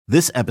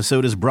This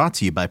episode is brought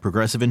to you by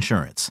Progressive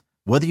Insurance.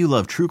 Whether you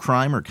love true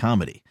crime or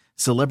comedy,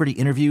 celebrity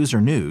interviews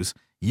or news,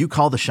 you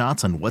call the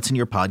shots on what's in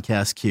your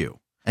podcast queue.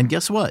 And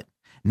guess what?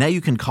 Now you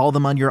can call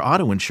them on your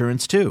auto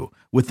insurance too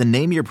with the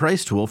Name Your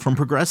Price tool from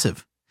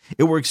Progressive.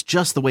 It works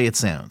just the way it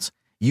sounds.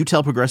 You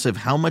tell Progressive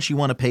how much you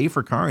want to pay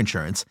for car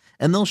insurance,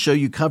 and they'll show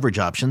you coverage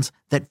options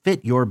that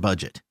fit your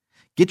budget.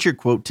 Get your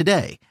quote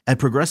today at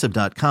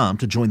Progressive.com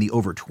to join the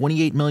over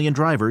 28 million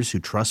drivers who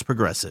trust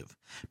Progressive.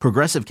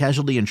 Progressive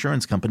Casualty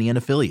Insurance Company and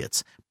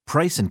Affiliates.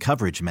 Price and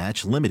coverage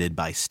match limited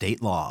by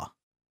state law.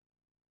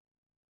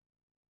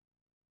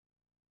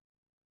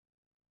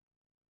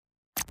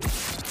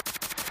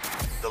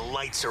 The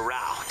lights are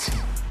out.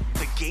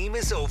 The game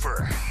is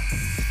over.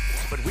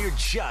 But we're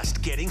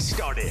just getting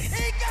started.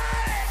 He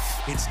got it!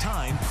 It's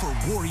time for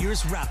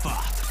Warriors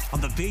Wrap-Up on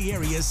the Bay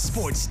Area's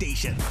sports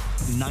station,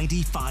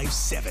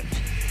 95.7.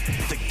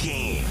 The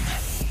Game.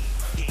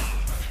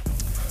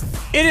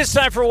 It is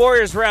time for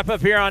Warriors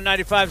Wrap-Up here on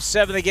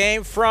 95.7 The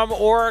Game from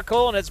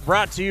Oracle, and it's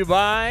brought to you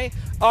by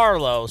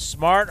Arlo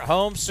Smart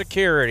Home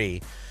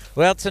Security.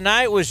 Well,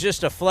 tonight was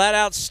just a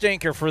flat-out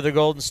stinker for the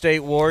Golden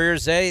State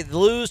Warriors. They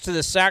lose to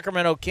the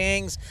Sacramento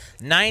Kings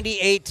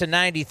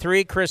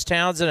 98-93. Chris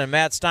Townsend and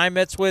Matt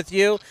Steinmetz with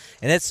you,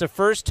 and it's the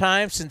first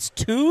time since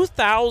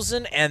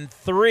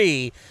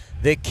 2003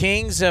 the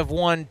Kings have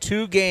won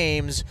 2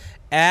 games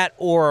at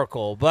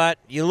Oracle. But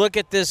you look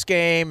at this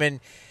game and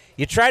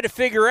you try to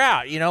figure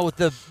out, with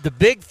the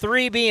big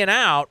three being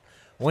out,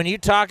 when you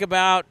talk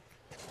about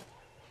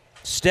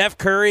Steph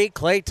Curry,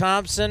 Klay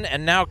Thompson,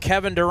 and now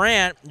Kevin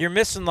Durant, you're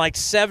missing like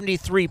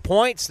 73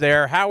 points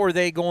there. How are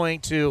they going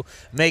to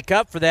make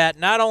up for that?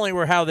 Not only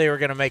how they were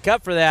going to make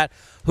up for that,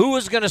 who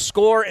was going to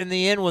score in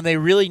the end when they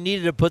really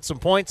needed to put some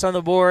points on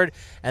the board,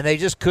 and they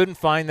just couldn't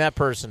find that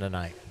person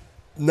tonight.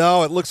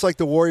 No, it looks like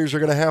the Warriors are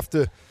going to have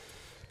to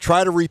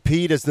try to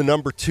repeat as the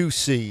number 2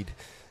 seed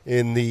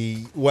in the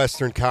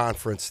Western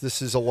Conference.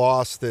 This is a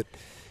loss that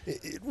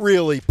it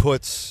really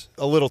puts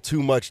a little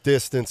too much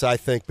distance, I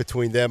think,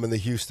 between them and the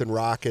Houston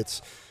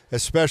Rockets,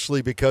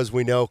 especially because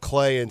we know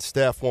Klay and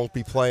Steph won't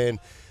be playing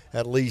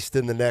at least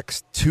in the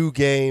next 2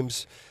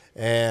 games,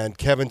 and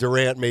Kevin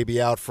Durant may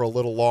be out for a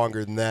little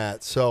longer than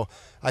that. So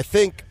I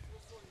think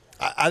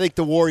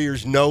the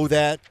Warriors know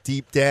that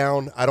deep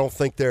down. I don't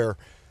think they're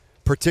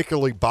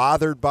particularly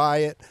bothered by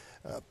it,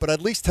 but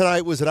at least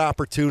tonight was an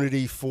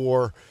opportunity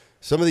for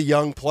some of the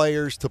young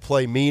players to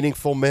play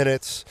meaningful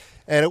minutes.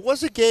 And it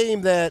was a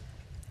game that,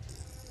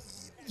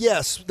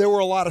 yes, there were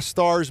a lot of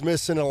stars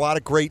missing, a lot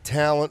of great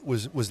talent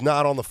was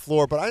not on the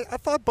floor, but I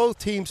thought both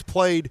teams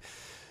played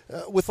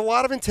with a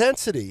lot of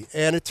intensity,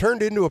 and it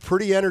turned into a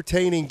pretty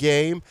entertaining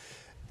game.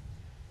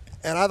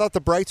 And I thought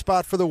the bright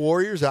spot for the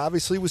Warriors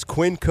obviously was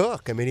Quinn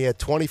Cook. I mean, he had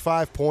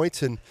 25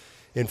 points in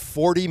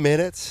 40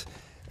 minutes,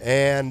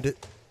 and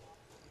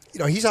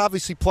he's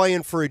obviously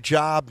playing for a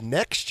job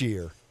next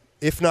year,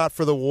 if not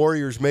for the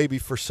Warriors, maybe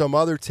for some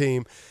other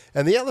team.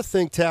 And the other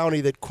thing,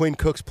 Townie, that Quinn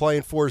Cook's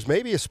playing for is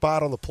maybe a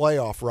spot on the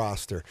playoff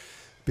roster,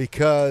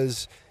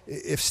 because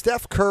if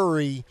Steph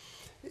Curry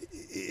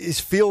is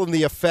feeling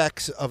the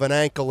effects of an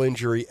ankle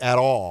injury at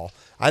all,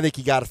 I think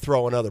you got to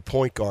throw another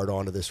point guard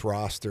onto this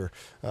roster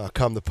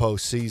come the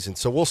postseason.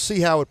 So we'll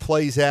see how it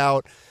plays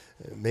out.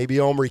 Maybe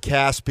Omri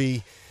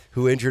Caspi,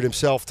 who injured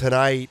himself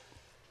tonight,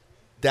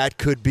 that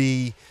could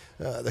be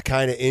the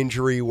kind of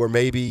injury where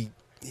maybe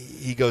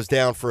he goes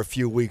down for a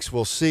few weeks.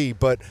 We'll see.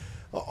 But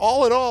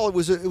all in all, it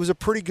was a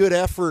pretty good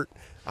effort,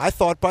 I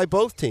thought, by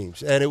both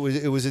teams. And it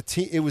was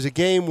a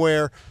game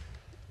where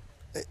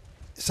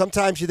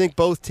sometimes you think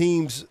both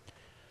teams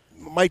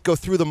might go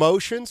through the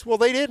motions. Well,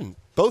 they didn't.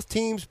 Both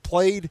teams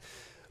played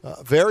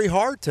very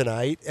hard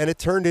tonight, and it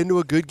turned into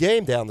a good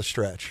game down the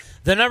stretch.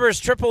 The number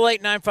is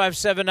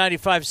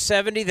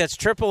 888-957-9570. That's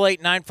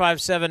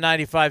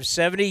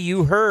 888-957-9570.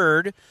 You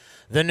heard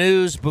the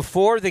news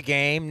before the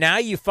game. Now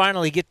you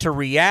finally get to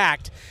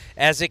react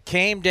as it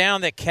came down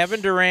that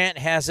Kevin Durant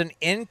has an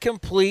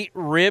incomplete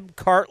rib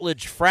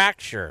cartilage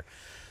fracture.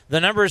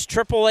 The number is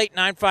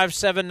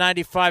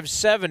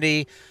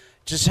 888-957-9570.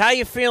 Just how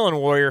you feeling,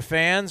 Warrior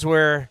fans,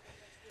 where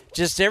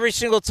just every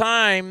single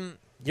time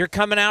you're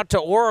coming out to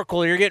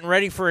Oracle, you're getting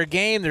ready for a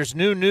game, there's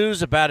new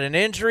news about an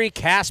injury.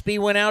 Caspi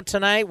went out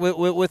tonight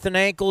with an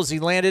ankle as he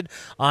landed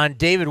on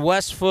David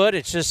West's foot.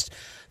 It's just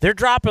they're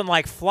dropping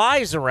like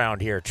flies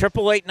around here.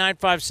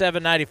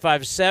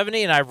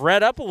 888-957-9570, and I've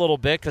read up a little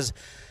bit because,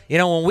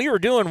 when we were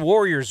doing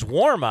Warriors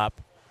warm-up,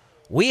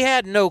 we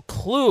had no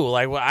clue.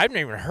 Like, I've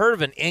never even heard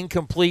of an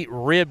incomplete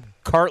rib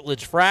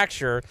cartilage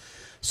fracture.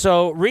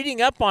 So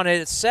reading up on it,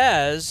 it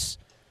says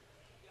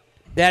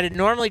that it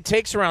normally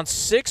takes around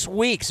 6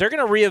 weeks. They're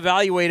going to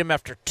reevaluate him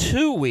after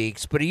 2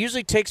 weeks, but it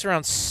usually takes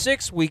around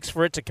 6 weeks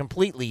for it to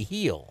completely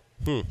heal.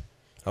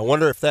 I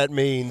wonder if that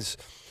means,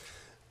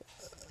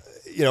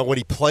 when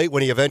he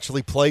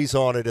eventually plays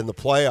on it in the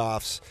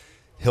playoffs,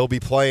 he'll be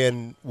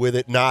playing with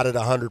it not at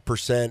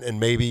 100% and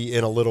maybe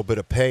in a little bit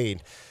of pain.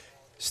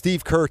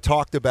 Steve Kerr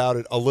talked about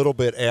it a little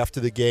bit after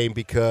the game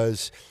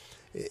because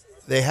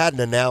they hadn't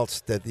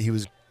announced that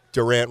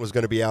Durant was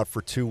going to be out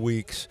for 2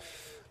 weeks.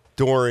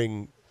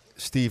 during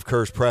Steve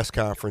Kerr's press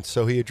conference,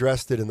 so he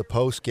addressed it in the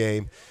post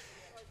game.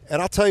 And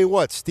I'll tell you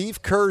what,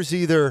 Steve Kerr's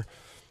either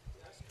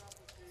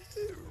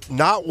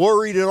not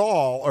worried at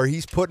all or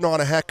he's putting on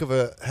a heck of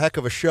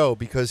a show,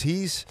 because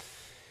he's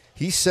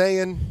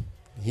saying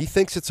he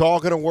thinks it's all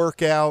going to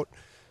work out,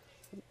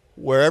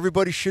 where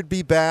everybody should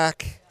be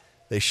back.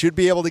 They should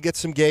be able to get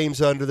some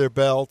games under their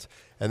belt,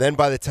 and then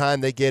by the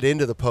time they get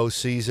into the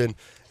postseason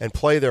and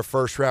play their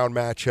first-round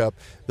matchup,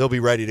 they'll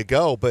be ready to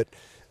go. But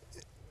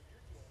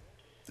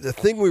the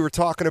thing we were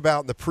talking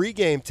about in the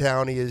pregame,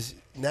 Townie, is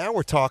now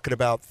we're talking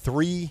about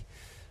three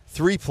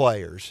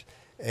players.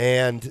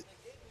 And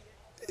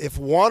if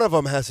one of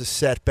them has a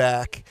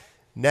setback,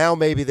 now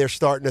maybe they're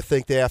starting to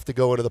think they have to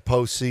go into the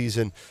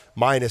postseason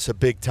minus a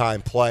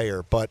big-time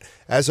player. But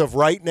as of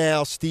right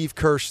now, Steve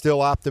Kerr's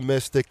still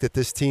optimistic that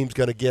this team's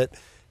going to get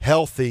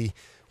healthy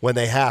when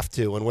they have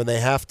to. And when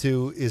they have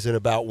to is in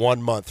about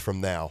 1 month from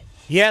now.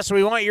 Yes,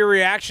 we want your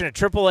reaction at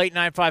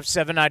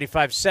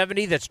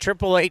 888-957-9570. That's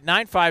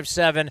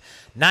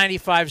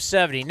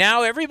 888-957-9570.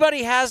 Now,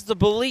 everybody has the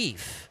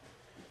belief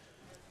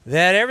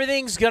that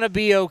everything's going to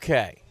be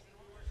okay,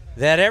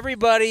 that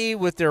everybody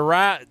with their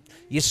right,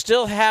 you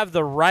still have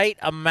the right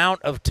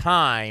amount of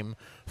time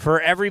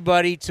for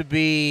everybody to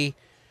be,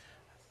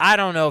 I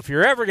don't know if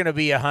you're ever going to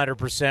be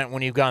 100%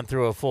 when you've gone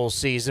through a full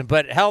season,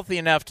 but healthy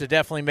enough to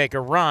definitely make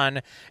a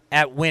run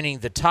at winning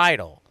the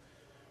title.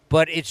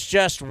 But it's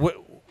just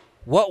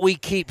what we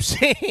keep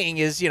seeing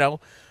is,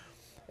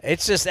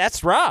 it's just,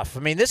 that's rough. I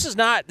mean, this is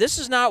not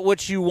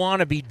what you want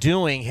to be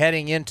doing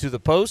heading into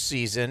the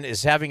postseason,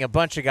 is having a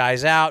bunch of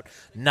guys out,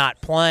 not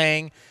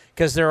playing,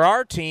 because there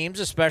are teams,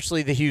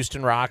 especially the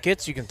Houston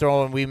Rockets, you can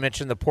throw in, we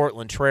mentioned the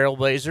Portland Trail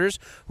Blazers,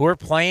 who are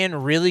playing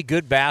really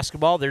good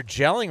basketball. They're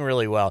gelling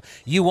really well.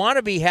 You want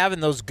to be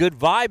having those good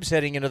vibes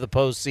heading into the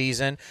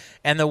postseason,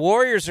 and the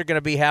Warriors are going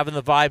to be having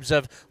the vibes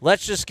of,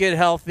 let's just get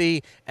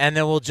healthy, and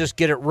then we'll just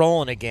get it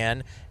rolling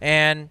again.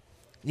 And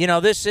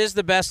this is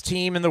the best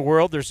team in the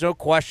world. There's no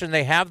question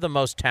they have the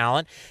most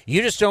talent.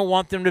 You just don't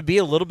want them to be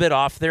a little bit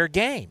off their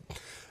game.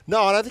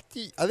 No, and I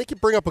think you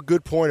bring up a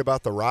good point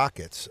about the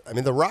Rockets. I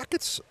mean, the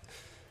Rockets,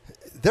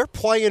 they're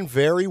playing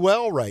very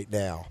well right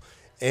now.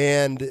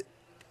 And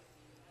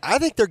I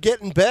think they're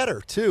getting better,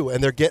 too,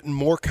 and they're getting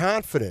more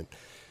confident.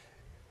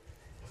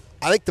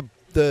 I think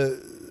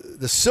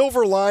the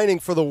silver lining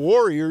for the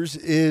Warriors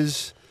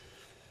is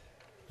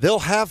they'll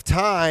have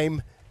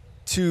time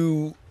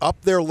to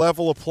up their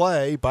level of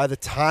play by the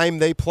time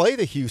they play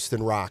the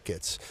Houston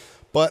Rockets.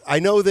 But I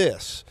know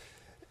this.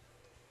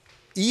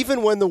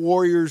 Even when the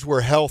Warriors were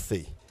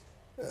healthy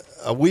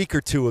a week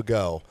or two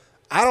ago,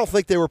 I don't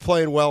think they were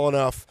playing well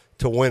enough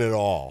to win it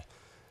all.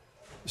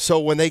 So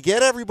when they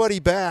get everybody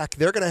back,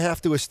 they're going to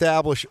have to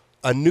establish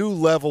a new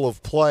level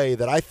of play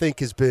that I think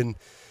has been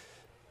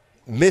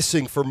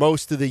missing for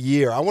most of the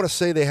year. I want to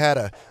say they had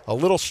a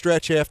little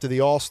stretch after the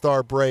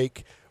All-Star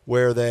break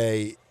where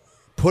they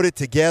put it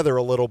together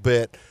a little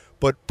bit.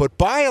 But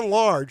by and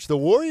large, the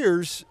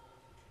Warriors,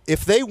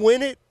 if they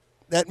win it,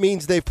 that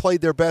means they've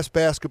played their best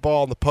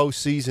basketball in the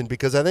postseason,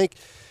 because I think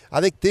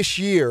this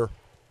year,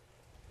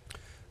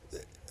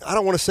 I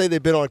don't want to say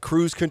they've been on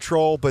cruise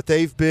control, but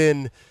they've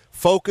been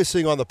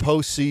focusing on the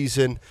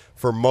postseason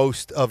for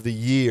most of the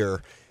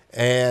year.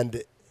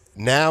 And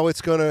now we're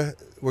going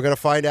to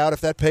find out if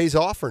that pays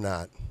off or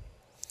not.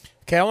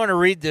 Okay, I want to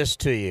read this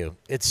to you.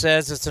 It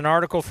says, it's an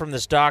article from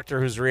this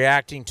doctor who's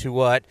reacting to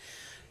what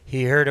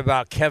he heard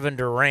about Kevin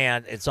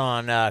Durant. It's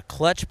on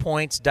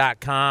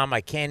clutchpoints.com. I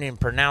can't even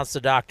pronounce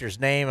the doctor's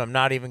name. I'm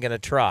not even going to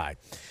try.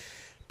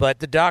 But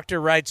the doctor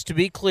writes, to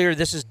be clear,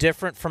 this is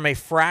different from a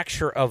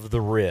fracture of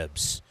the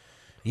ribs.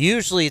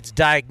 Usually it's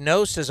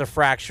diagnosed as a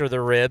fracture of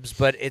the ribs,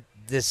 but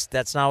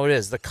that's not what it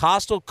is. The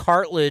costal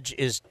cartilage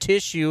is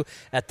tissue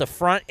at the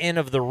front end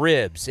of the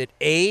ribs. It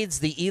aids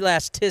the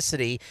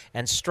elasticity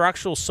and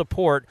structural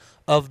support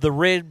of the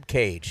rib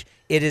cage.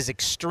 It is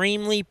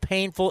extremely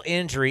painful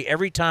injury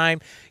every time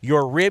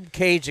your rib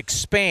cage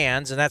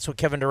expands, and that's what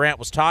Kevin Durant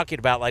was talking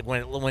about, like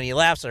when he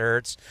laughs it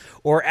hurts,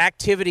 or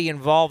activity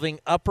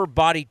involving upper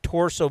body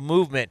torso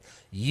movement,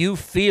 you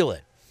feel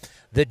it.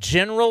 The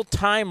general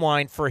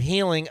timeline for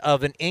healing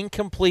of an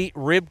incomplete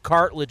rib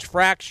cartilage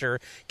fracture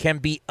can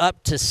be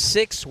up to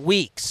 6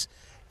 weeks.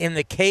 In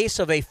the case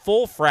of a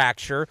full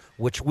fracture,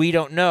 which we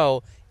don't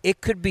know, it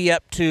could be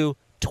up to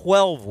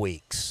 12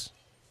 weeks.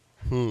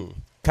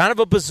 Kind of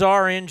a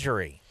bizarre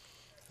injury.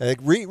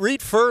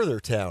 Read further,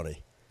 Townie,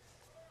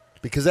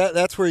 because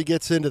that's where he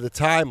gets into the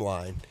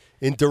timeline.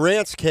 In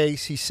Durant's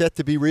case, he's set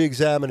to be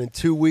re-examined in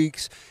 2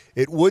 weeks.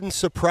 It wouldn't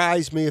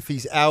surprise me if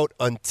he's out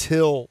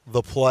until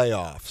the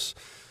playoffs,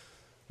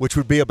 which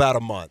would be about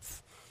a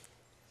month.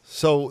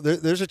 So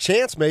there's a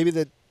chance maybe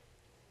that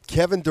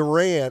Kevin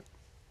Durant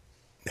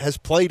has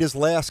played his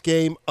last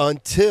game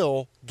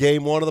until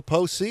game one of the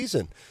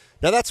postseason.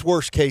 Now, that's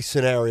worst-case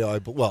scenario.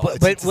 Well,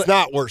 it's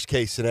not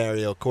worst-case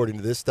scenario, according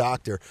to this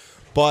doctor.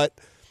 But,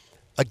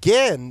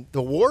 again,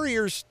 the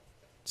Warriors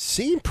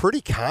seem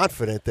pretty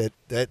confident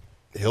that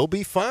he'll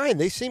be fine.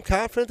 They seem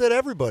confident that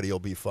everybody will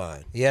be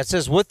fine. Yeah, it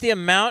says, with the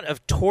amount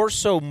of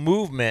torso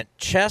movement,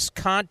 chest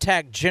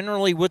contact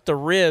generally with the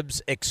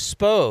ribs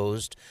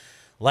exposed,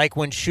 like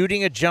when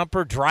shooting a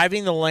jumper,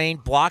 driving the lane,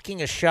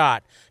 blocking a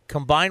shot,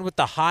 combined with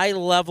the high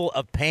level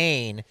of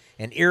pain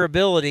and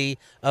irritability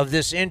of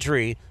this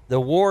injury,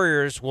 the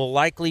Warriors will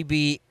likely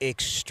be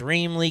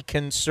extremely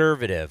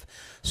conservative.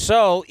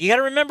 So you got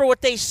to remember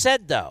what they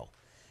said, though.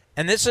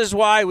 And this is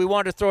why we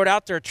wanted to throw it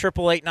out there at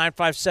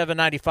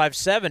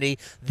 888-957-9570.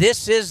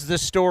 This is the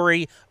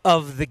story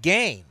of the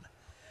game.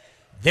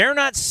 They're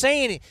not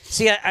saying –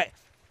 see,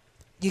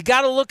 you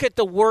got to look at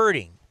the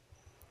wording.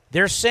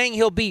 They're saying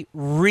he'll be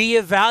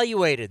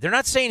reevaluated. They're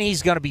not saying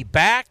he's going to be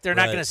back. They're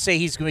not going to say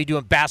he's going to be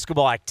doing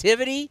basketball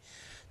activity.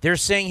 They're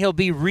saying he'll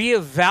be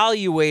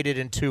reevaluated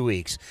in 2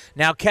 weeks.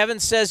 Now, Kevin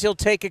says he'll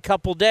take a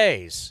couple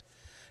days.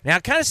 Now,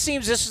 it kind of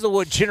seems this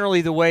is generally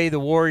the way the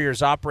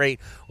Warriors operate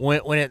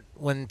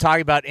when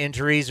talking about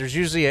injuries. There's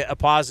usually a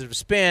positive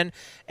spin,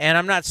 and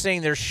I'm not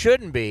saying there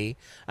shouldn't be.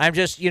 I'm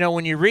just,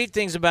 when you read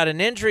things about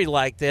an injury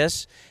like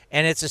this,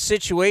 and it's a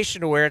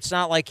situation where it's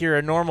not like you're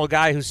a normal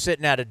guy who's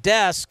sitting at a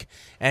desk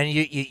and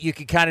you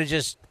can kind of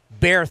just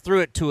bear through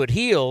it till it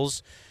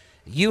heals.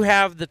 You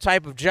have the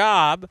type of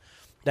job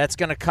that's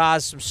going to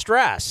cause some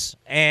stress,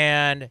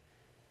 and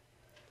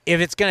if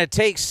it's going to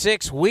take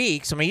 6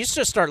 weeks, you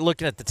just start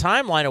looking at the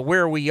timeline of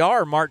where we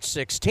are March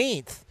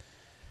 16th,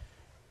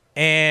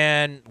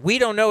 and we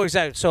don't know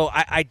exactly. So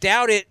I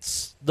doubt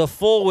it's the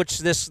full, which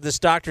this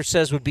doctor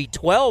says would be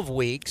 12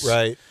 weeks.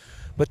 Right.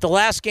 But the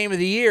last game of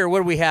the year,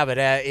 where do we have it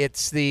at?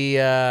 It's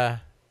the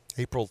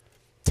April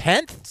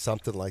 10th?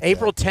 Something like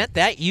April that. 10th,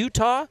 at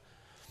Utah.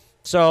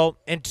 So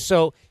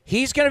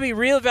he's going to be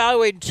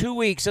reevaluated in 2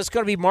 weeks. That's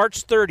going to be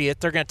March 30th.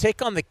 They're going to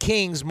take on the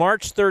Kings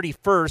March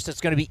 31st.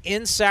 It's going to be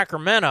in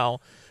Sacramento.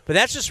 But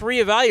that's just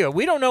reevaluate.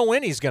 We don't know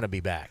when he's going to be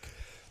back.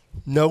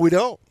 No, we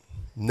don't.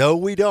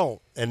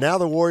 And now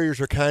the Warriors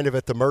are kind of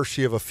at the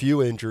mercy of a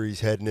few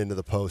injuries heading into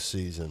the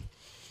postseason.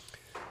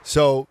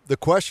 So the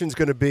question's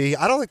going to be,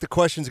 I don't think the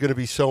question's going to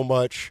be so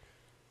much,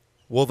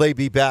 will they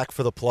be back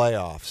for the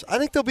playoffs? I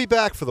think they'll be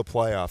back for the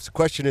playoffs. The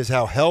question is,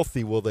 how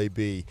healthy will they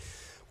be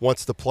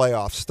once the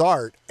playoffs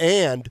start?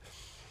 And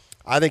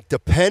I think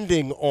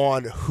depending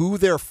on who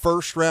their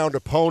first-round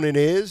opponent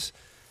is,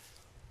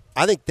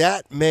 I think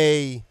that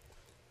may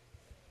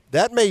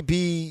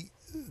be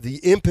the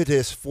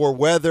impetus for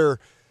whether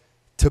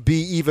to be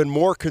even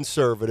more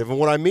conservative. And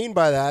what I mean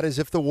by that is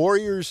if the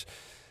Warriors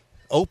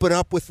open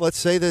up with, let's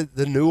say,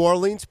 the New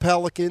Orleans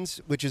Pelicans,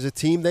 which is a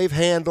team they've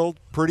handled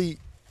pretty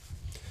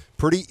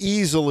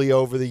easily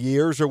over the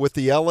years, or with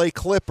the LA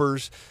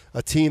Clippers,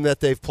 a team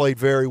that they've played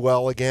very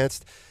well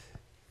against,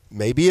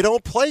 maybe you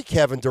don't play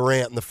Kevin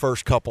Durant in the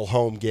first couple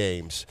home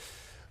games.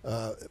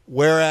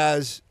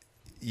 Whereas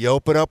you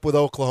open up with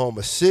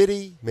Oklahoma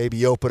City, maybe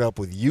you open up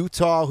with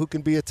Utah, who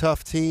can be a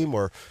tough team,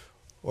 or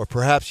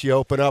perhaps you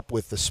open up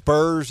with the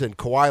Spurs and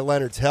Kawhi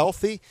Leonard's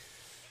healthy.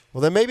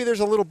 Well, then maybe there's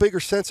a little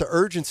bigger sense of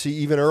urgency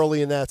even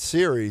early in that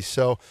series.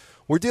 So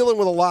we're dealing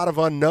with a lot of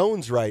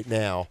unknowns right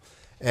now,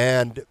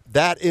 and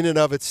that in and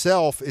of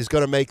itself is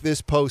going to make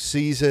this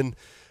postseason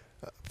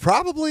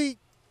probably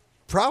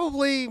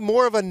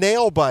more of a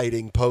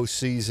nail-biting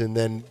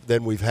postseason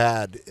than we've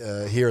had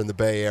here in the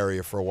Bay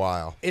Area for a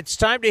while. It's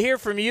time to hear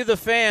from you, the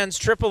fans.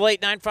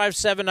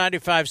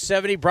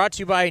 888-957-9570, brought to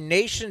you by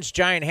Nation's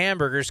Giant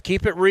Hamburgers.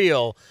 Keep it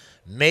real.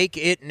 Make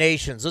it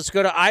Nations. Let's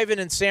go to Ivan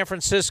in San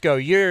Francisco.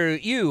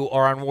 You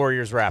are on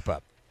Warriors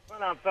Wrap-Up.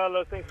 What's on,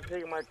 fellas? Thanks for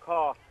taking my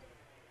call.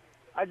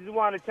 I just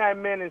want to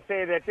chime in and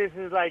say that this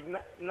is like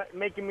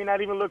making me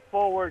not even look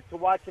forward to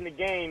watching the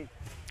game.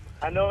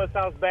 I know it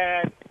sounds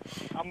bad.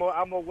 I'm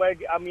a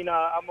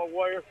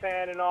Warrior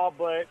fan and all,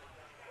 but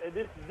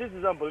this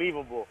is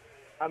unbelievable.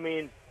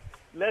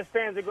 Less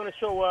fans are going to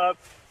show up.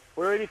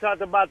 We already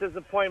talked about this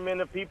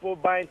disappointment of people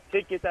buying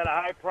tickets at a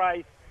high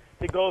price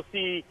to go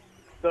see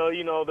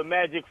the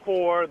Magic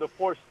Four, the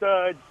four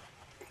studs,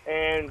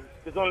 and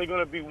there's only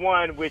going to be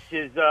one, which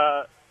is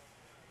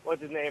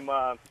what's his name?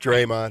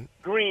 Draymond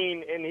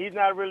Green, and he's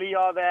not really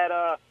all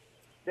that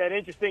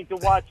interesting to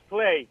watch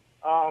play.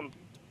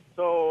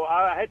 So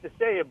I hate to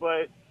say it,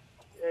 but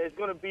it's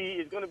going to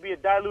be a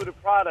diluted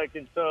product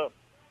until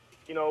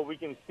we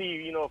can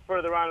see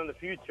further on in the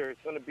future.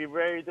 It's going to be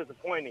very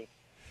disappointing.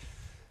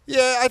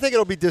 Yeah, I think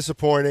it'll be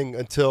disappointing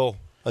until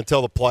the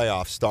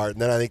playoffs start,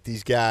 and then I think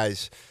these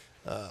guys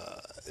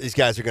are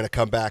going to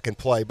come back and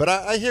play. But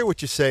I hear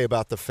what you say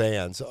about the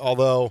fans,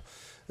 although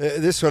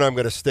this one I'm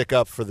going to stick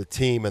up for the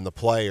team and the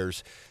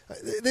players.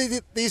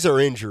 These are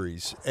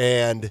injuries,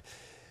 and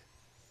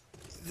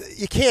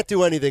you can't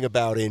do anything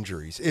about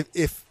injuries.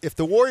 If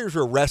the Warriors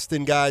were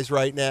resting guys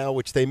right now,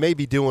 which they may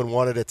be doing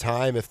one at a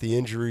time if the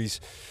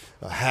injuries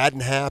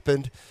hadn't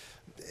happened,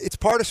 it's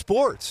part of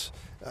sports.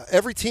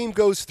 Every team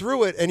goes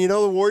through it, and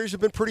the Warriors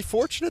have been pretty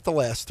fortunate the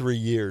last 3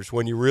 years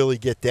when you really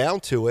get down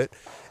to it.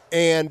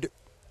 And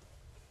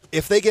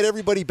if they get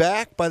everybody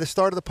back by the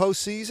start of the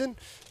postseason,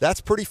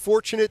 that's pretty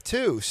fortunate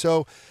too.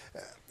 So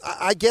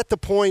I get the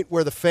point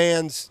where the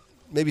fans,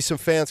 maybe some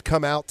fans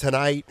come out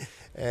tonight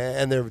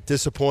and they're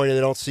disappointed they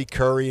don't see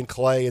Curry and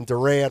Clay and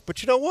Durant.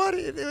 But you know what?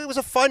 It was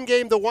a fun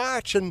game to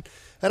watch, and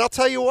I'll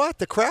tell you what,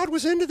 the crowd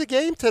was into the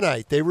game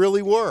tonight. They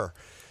really were.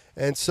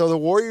 And so the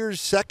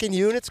Warriors' second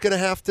unit's going to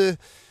have to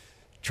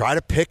try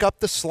to pick up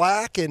the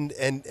slack and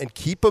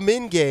keep them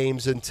in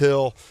games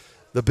until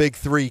the big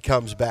three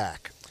comes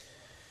back.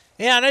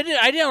 Yeah, and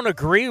I don't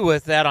agree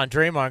with that on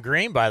Draymond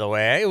Green, by the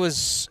way. It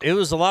was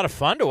a lot of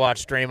fun to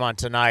watch Draymond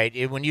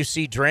tonight. When you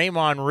see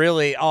Draymond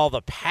really all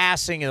the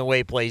passing and the way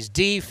he plays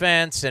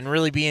defense and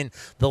really being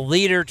the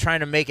leader trying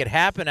to make it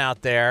happen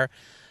out there,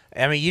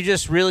 I mean, you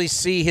just really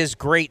see his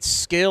great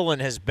skill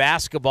and his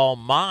basketball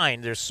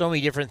mind. There's so many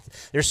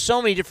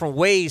different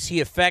ways he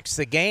affects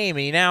the game,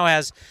 and he now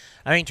has,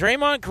 I mean,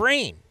 Draymond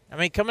Green. I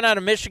mean, coming out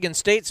of Michigan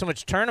State, so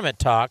much tournament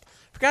talk.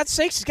 For God's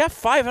sakes, he's got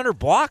 500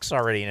 blocks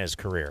already in his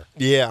career.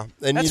 Yeah.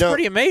 And that's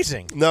pretty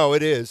amazing. No,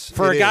 it is.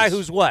 For a guy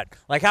who's what?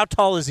 Like, how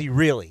tall is he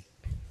really?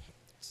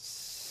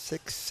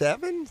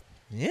 6'7"?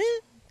 Yeah.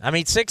 I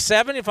mean,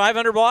 6'7",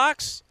 500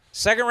 blocks,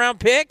 second-round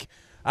pick.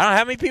 I don't know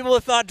how many people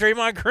have thought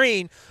Draymond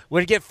Green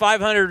would get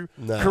 500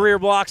 career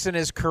blocks in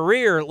his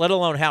career, let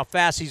alone how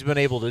fast he's been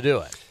able to do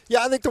it.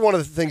 Yeah, I think one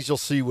of the things you'll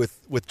see with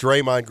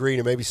Draymond Green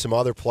and maybe some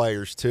other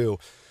players too,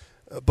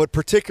 but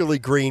particularly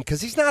Green,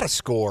 because he's not a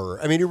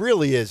scorer. I mean, he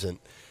really isn't.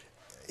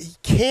 He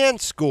can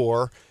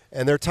score,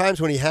 and there are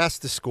times when he has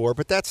to score,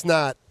 but that's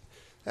not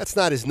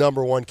his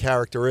number one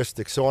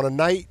characteristic. So on a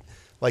night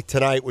like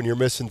tonight when you're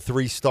missing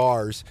 3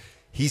 stars,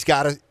 he's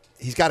got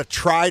to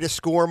try to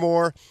score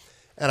more.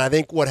 And I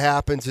think what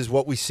happens is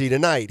what we see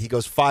tonight. He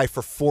goes 5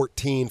 for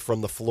 14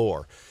 from the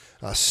floor.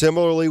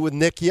 Similarly with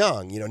Nick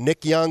Young. You know,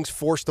 Nick Young's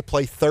forced to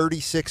play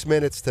 36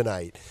 minutes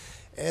tonight.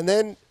 And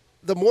then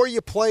the more you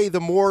play, the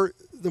more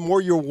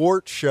your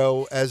warts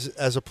show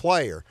as a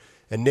player.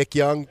 And Nick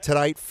Young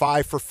tonight,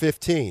 5 for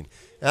 15.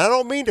 And I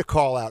don't mean to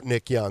call out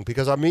Nick Young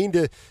because I mean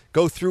to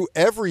go through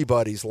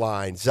everybody's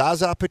line.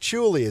 Zaza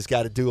Pachulia has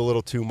got to do a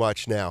little too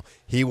much now.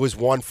 He was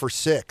 1 for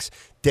 6.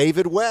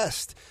 David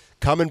West,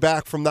 coming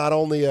back from not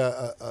only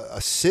a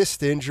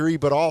cyst injury,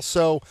 but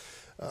also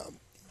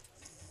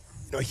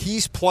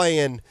he's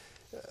playing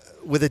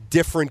with a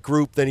different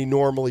group than he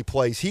normally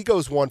plays. He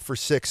goes 1 for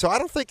 6. So I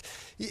don't think,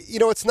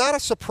 it's not a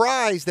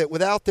surprise that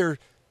without their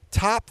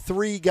top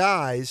 3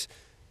 guys,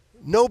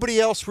 nobody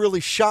else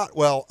really shot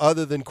well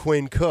other than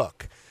Quinn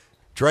Cook.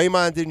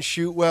 Draymond didn't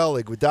shoot well.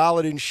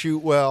 Iguodala didn't shoot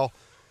well.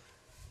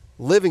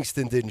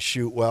 Livingston didn't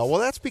shoot well. Well,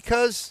 that's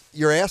because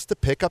you're asked to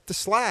pick up the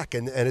slack,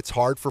 and it's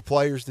hard for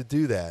players to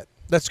do that.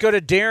 Let's go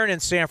to Darren in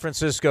San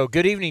Francisco.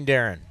 Good evening,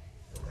 Darren.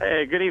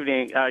 Hey, good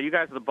evening. You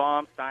guys are the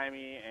bomb,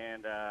 Stymie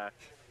and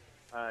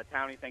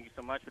Towney. Thank you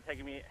so much for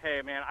taking me.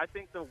 Hey, man, I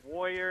think the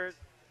Warriors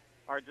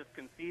are just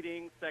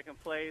conceding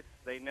second place.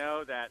 They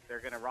know that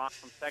they're going to rock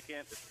from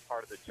second. This is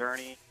part of the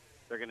journey.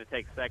 They're going to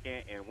take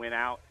second and win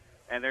out.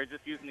 And they're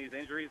just using these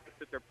injuries to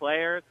sit their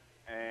players,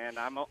 and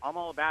I'm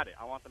all about it.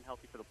 I want them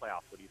healthy for the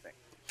playoffs. What do you think?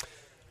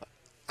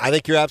 I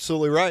think you're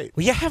absolutely right.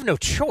 Well, you have no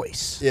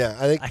choice.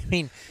 Yeah,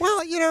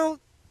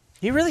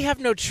 you really have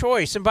no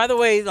choice. And by the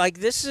way,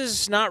 this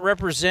is not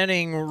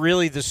representing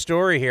really the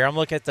story here. I'm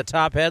looking at the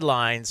top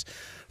headlines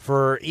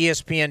for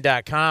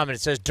ESPN.com, and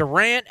it says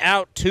Durant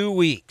out 2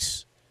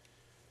 weeks.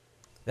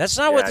 That's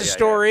not what the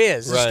story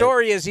is. The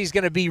story is he's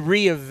going to be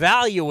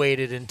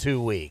reevaluated in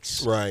 2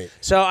 weeks. Right.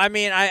 So, I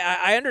mean,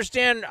 I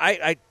understand.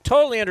 I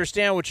totally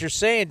understand what you're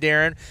saying,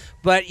 Darren.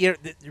 But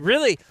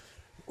really,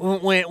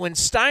 when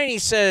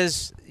Steiny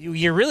says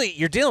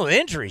you're dealing with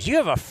injuries, you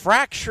have a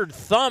fractured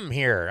thumb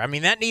here. I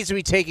mean, that needs to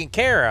be taken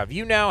care of.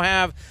 You now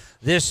have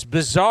this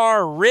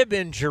bizarre rib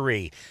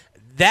injury.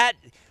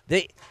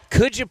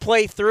 Could you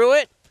play through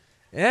it?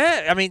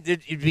 Yeah, I mean,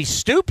 it'd be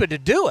stupid to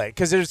do it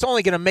because it's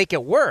only going to make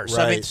it worse.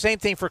 Right. I mean, same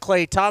thing for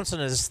Klay Thompson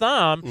and his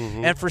thumb.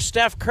 Mm-hmm. And for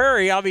Steph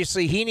Curry,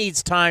 obviously he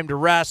needs time to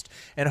rest,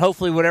 and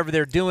hopefully whatever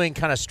they're doing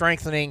kind of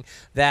strengthening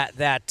that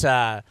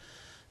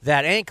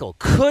ankle.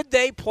 Could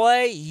they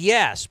play?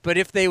 Yes. But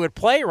if they would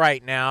play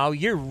right now,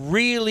 you're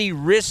really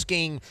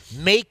risking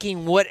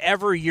making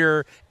whatever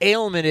your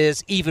ailment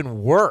is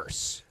even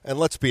worse. And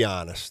let's be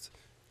honest,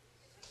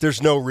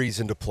 there's no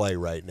reason to play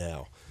right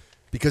now.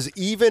 Because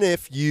even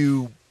if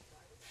you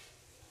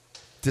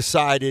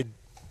decided,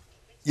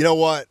 you know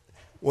what,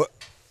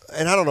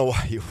 and I don't know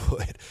why you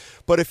would,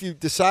 but if you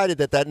decided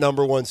that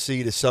number 1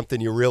 seed is something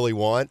you really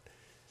want,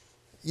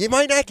 you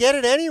might not get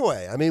it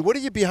anyway. I mean, what are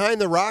you behind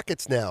the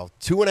Rockets now?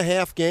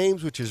 2.5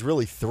 games, which is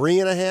really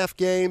 3.5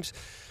 games.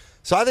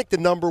 So I think the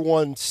number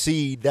 1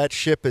 seed, that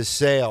ship has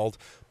sailed.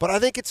 But I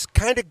think it's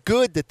kind of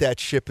good that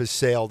ship has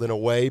sailed in a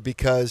way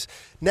because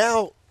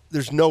now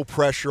there's no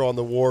pressure on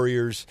the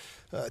Warriors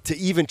to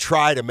even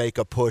try to make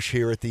a push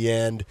here at the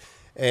end.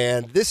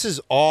 And this is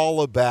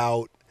all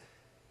about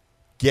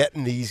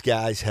getting these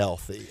guys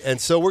healthy. And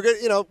so we're going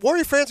to,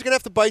 Warrior fans are going to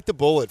have to bite the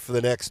bullet for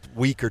the next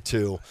week or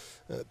two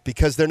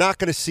because they're not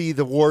going to see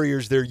the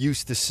Warriors they're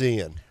used to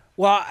seeing.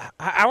 Well,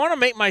 I want to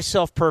make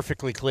myself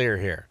perfectly clear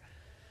here.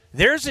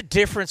 There's a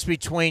difference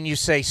between you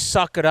say,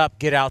 suck it up,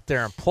 get out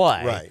there and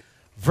play, right,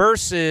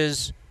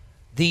 versus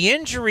the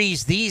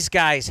injuries these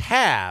guys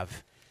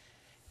have.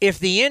 if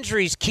the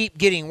injuries keep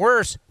getting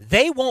worse,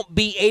 they won't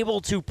be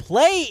able to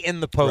play in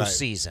the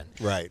postseason.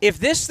 Right. If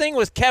this thing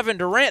with Kevin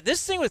Durant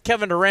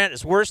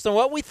is worse than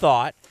what we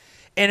thought,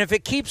 and if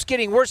it keeps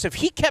getting worse, if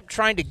he kept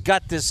trying to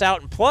gut this out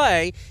and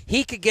play,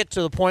 he could get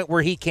to the point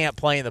where he can't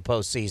play in the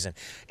postseason.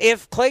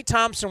 If Klay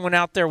Thompson went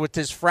out there with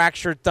his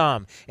fractured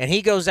thumb and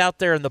he goes out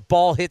there and the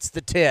ball hits the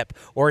tip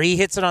or he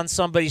hits it on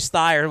somebody's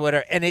thigh or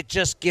whatever, and it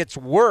just gets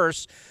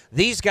worse,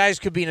 these guys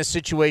could be in a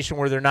situation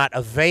where they're not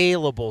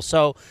available.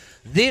 So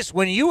this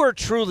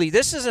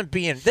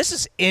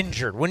is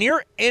injured. When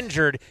you're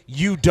injured,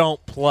 you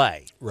don't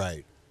play.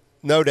 Right.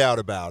 No doubt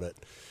about it.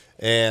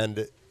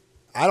 And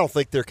I don't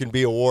think there can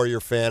be a Warrior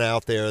fan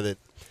out there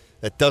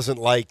that doesn't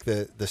like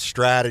the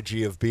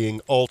strategy of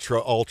being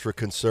ultra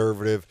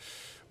conservative,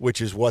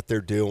 which is what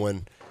they're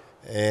doing.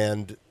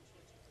 And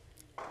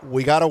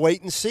we got to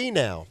wait and see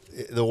now.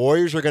 The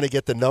Warriors are going to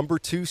get the number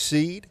 2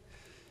 seed.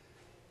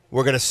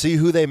 We're going to see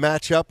who they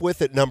match up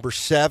with at number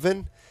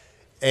 7.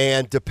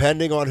 And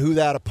depending on who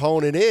that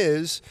opponent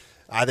is,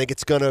 I think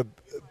it's going to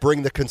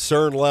bring the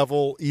concern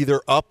level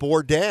either up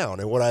or down.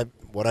 And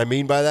what I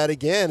mean by that,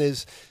 again,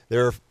 is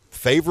there are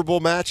favorable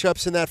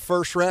matchups in that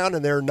first round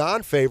and there are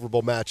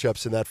non-favorable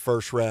matchups in that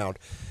first round.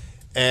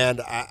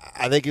 And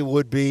I think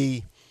what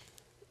the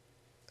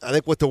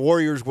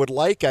Warriors would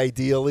like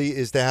ideally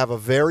is to have a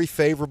very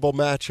favorable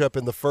matchup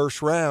in the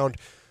first round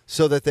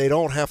so that they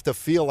don't have to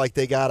feel like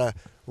they got to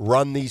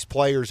run these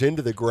players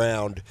into the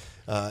ground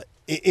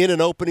in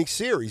an opening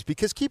series.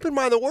 Because keep in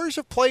mind, the Warriors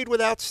have played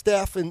without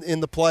Steph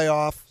in the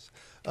playoffs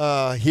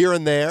here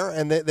and there,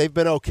 and they've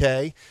been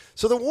okay.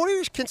 So the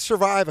Warriors can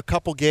survive a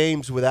couple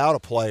games without a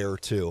player or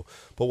two.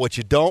 But what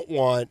you don't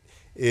want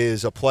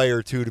is a player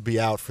or two to be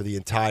out for the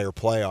entire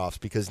playoffs,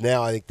 because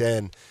now I think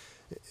then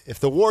if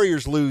the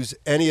Warriors lose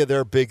any of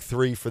their big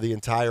 3 for the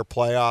entire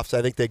playoffs,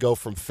 I think they go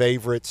from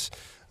favorites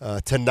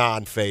to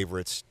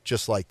non-favorites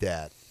just like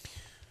that.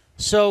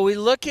 So we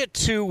look at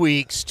 2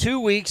 weeks. 2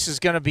 weeks is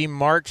going to be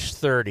March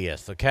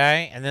 30th,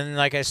 okay? And then,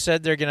 like I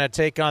said, they're going to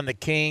take on the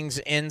Kings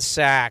in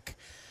Sac.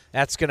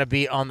 That's going to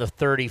be on the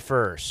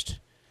 31st.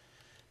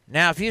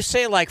 Now, if you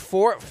say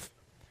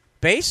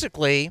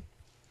basically,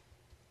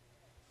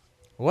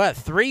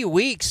 3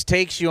 weeks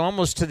takes you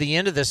almost to the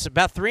end of this.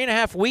 About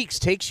 3.5 weeks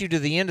takes you to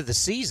the end of the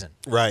season.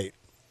 Right.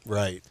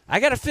 I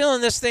got a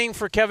feeling this thing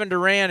for Kevin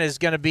Durant is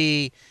going to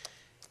be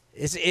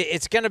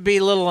it's going to be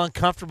a little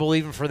uncomfortable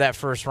even for that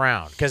first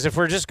round. Because if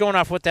we're just going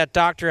off what that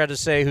doctor had to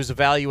say who's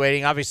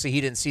evaluating, obviously he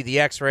didn't see the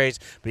x-rays,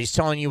 but he's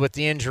telling you what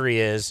the injury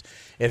is.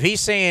 If he's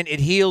saying it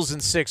heals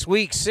in 6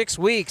 weeks,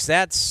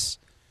 that's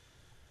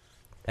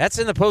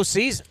in the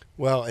postseason.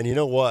 Well, and you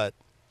know what?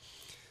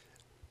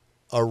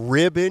 A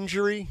rib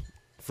injury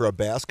for a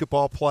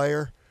basketball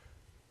player,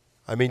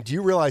 I mean, do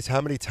you realize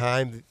how many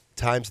times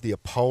the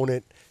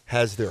opponent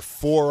has their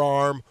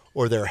forearm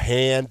or their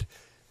hand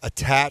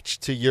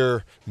attached to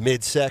your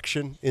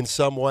midsection in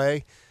some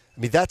way? I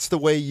mean, that's the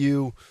way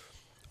you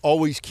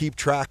always keep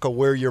track of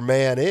where your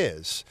man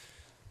is.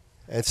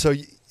 And so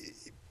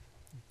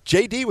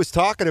JD was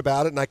talking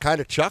about it, and I kind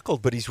of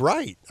chuckled, but he's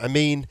right. I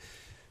mean,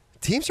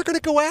 teams are going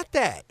to go at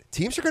that.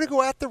 Teams are going to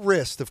go at the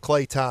wrist of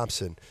Klay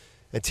Thompson,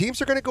 and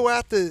teams are going to go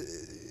at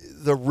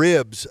the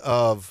ribs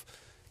of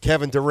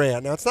Kevin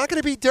Durant. Now, it's not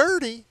going to be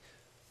dirty,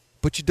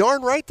 but you're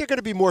darn right they're going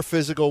to be more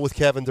physical with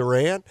Kevin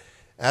Durant,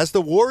 as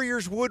the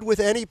Warriors would with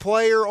any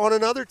player on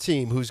another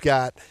team who's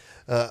got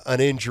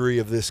an injury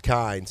of this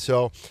kind.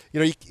 So,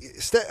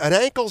 an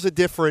ankle's a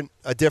different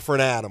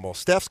animal.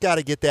 Steph's got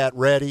to get that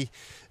ready,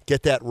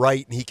 get that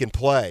right, and he can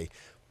play.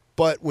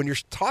 But when you're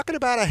talking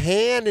about a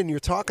hand and you're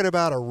talking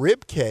about a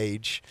rib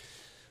cage,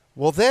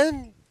 well,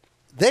 then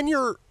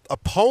your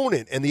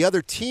opponent and the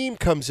other team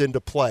comes into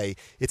play.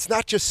 It's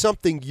not just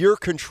something you're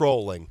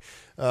controlling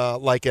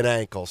like an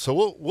ankle.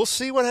 So we'll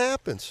see what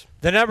happens.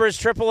 The number is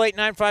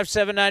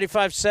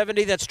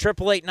 888-957-9570. That's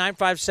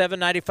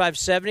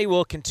 888-957-9570.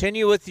 We'll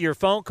continue with your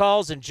phone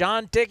calls, and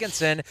John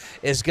Dickinson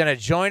is going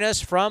to join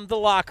us from the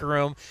locker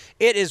room.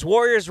 It is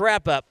Warriors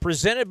Wrap-Up,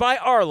 presented by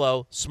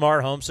Arlo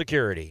Smart Home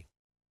Security.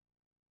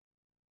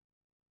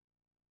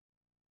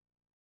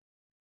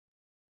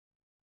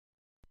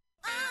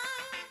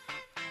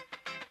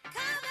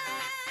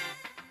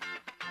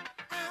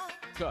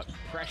 Cook,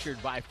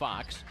 pressured by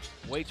Fox,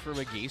 waits for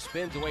McGee,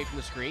 spins away from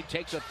the screen,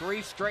 takes a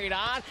 3 straight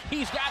on.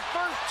 He's got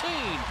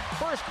 13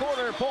 first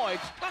quarter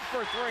points. Cook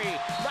for 3,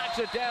 knocks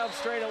it down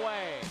straight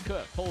away.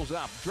 Cook pulls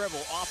up,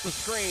 dribble off the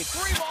screen.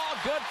 3 ball,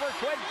 good for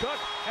Quinn Cook,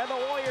 and the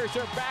Warriors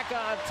are back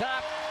on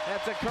top.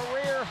 That's a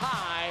career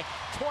high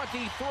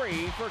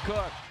 23 for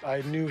Cook.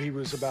 I knew he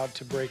was about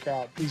to break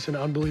out. He's an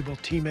unbelievable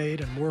teammate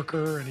and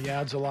worker, and he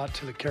adds a lot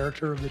to the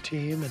character of the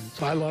team. And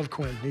I love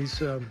Quinn.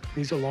 He's a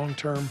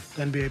long-term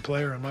NBA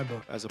player in my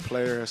book. As a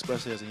player,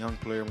 especially as a young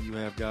player, when you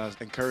have guys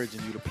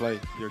encouraging you to play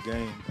your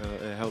game,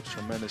 it helps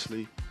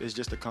tremendously. It's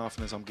just the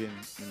confidence I'm getting,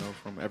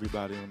 from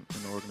everybody in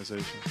the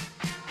organization.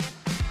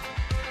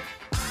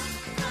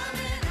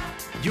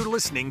 You're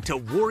listening to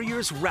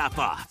Warriors Wrap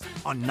Up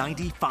on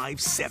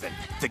 95.7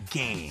 The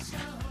Game.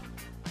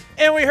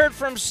 And we heard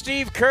from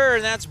Steve Kerr,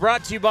 and that's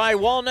brought to you by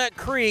Walnut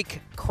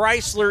Creek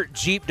Chrysler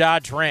Jeep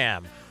Dodge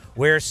Ram,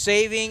 where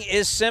saving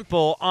is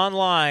simple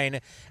online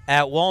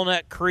at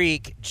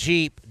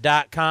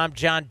walnutcreekjeep.com.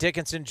 John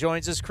Dickinson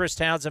joins us, Chris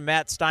Townsend,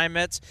 Matt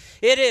Steinmetz.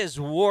 It is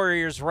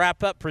Warriors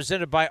Wrap-Up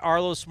presented by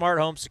Arlo Smart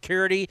Home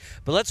Security.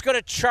 But let's go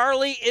to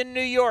Charlie in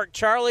New York.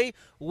 Charlie,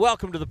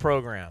 welcome to the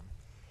program.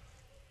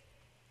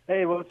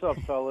 Hey, what's up,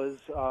 fellas?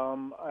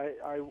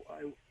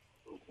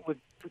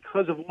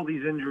 Because of all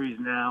these injuries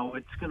now,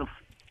 it's going to,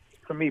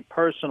 for me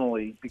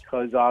personally,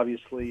 because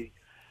obviously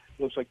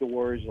it looks like the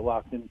Warriors are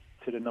locked into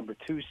the number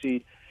 2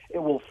 seed, it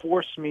will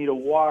force me to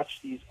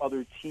watch these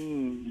other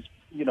teams,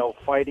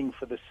 fighting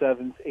for the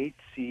 7th, 8th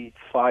seed,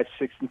 5,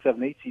 6, and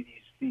 7, 8 seed,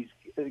 these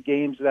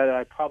games that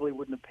I probably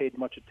wouldn't have paid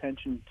much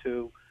attention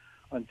to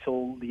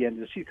until the end of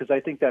the season. Because I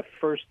think that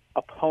first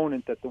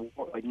opponent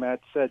like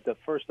Matt said, the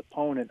first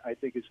opponent I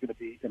think is going to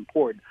be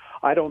important.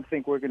 I don't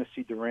think we're going to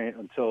see Durant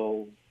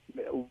until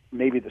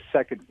maybe the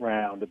second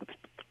round,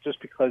 just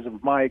because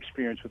of my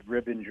experience with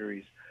rib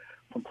injuries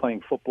from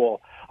playing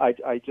football.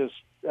 That's just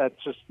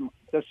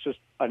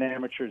an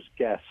amateur's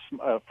guess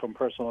from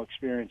personal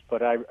experience.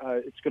 But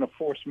it's going to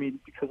force me,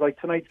 because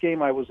like tonight's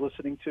game I was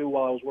listening to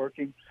while I was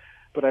working,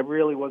 but I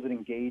really wasn't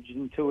engaged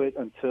into it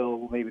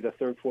until maybe the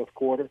third, fourth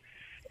quarter.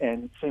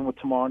 And same with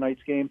tomorrow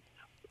night's game.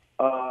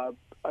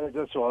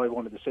 That's all I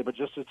wanted to say. But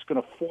just it's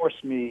going to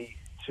force me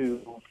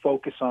to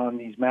focus on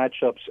these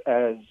matchups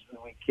as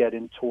we get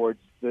into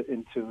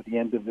the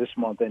end of this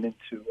month and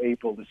into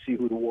April to see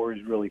who the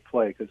Warriors really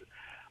play. Because,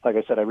 like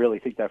I said, I really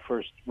think that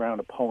first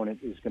round opponent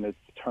is going to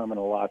determine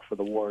a lot for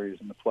the Warriors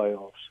in the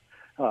playoffs.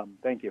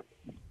 Thank you.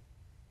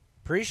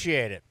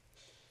 Appreciate it.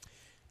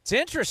 It's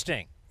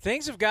interesting.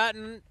 Things have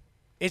gotten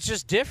 – it's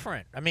just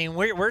different. I mean,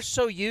 we're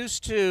so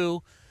used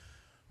to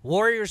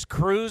Warriors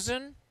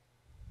cruising,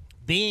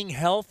 being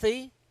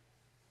healthy.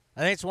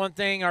 I think it's one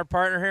thing our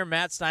partner here,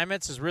 Matt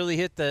Steinmetz, has really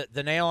hit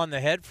the nail on the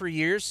head for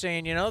years,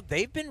 saying,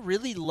 they've been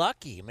really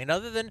lucky. I mean,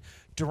 other than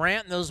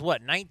Durant in those,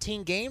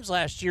 19 games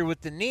last year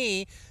with the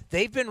knee,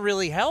 they've been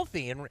really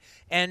healthy.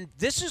 And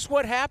this is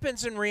what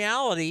happens in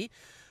reality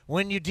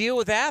when you deal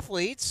with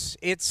athletes.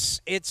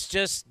 It's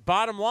just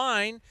bottom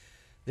line,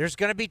 there's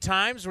going to be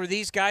times where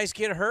these guys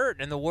get hurt,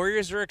 and the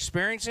Warriors are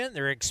experiencing it.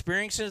 They're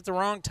experiencing it at the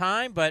wrong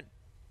time, but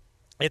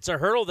it's a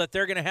hurdle that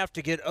they're going to have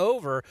to get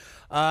over.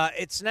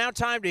 It's now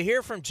time to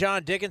hear from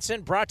John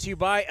Dickinson, brought to you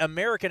by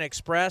American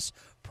Express,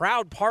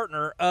 proud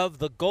partner of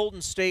the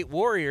Golden State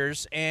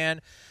Warriors.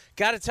 And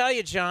got to tell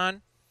you,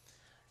 John,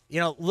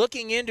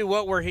 looking into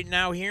what we're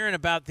now hearing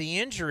about the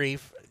injury,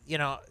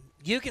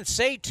 you can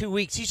say 2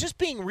 weeks. He's just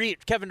being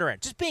Kevin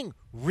Durant, just being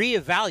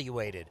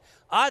reevaluated.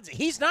 Odds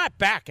he's not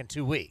back in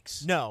 2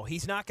 weeks. No,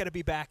 he's not going to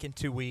be back in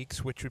 2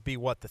 weeks, which would be,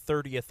 the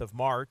 30th of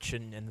March,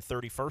 and the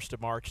 31st of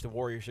March, the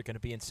Warriors are going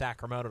to be in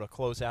Sacramento to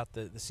close out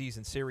the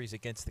season series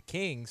against the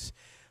Kings.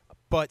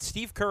 But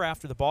Steve Kerr,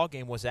 after the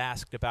ballgame, was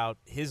asked about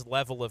his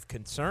level of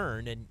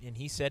concern, and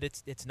he said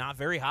it's not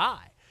very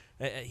high.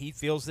 He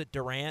feels that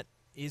Durant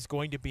is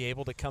going to be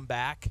able to come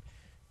back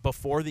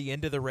before the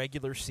end of the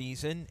regular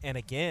season and,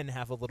 again,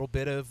 have a little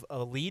bit of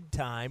a lead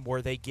time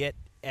where they get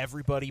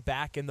everybody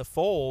back in the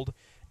fold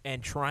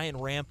and try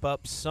and ramp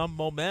up some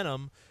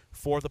momentum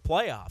for the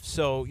playoffs.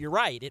 So you're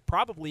right. It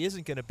probably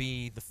isn't going to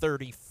be the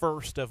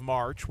 31st of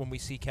March when we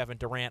see Kevin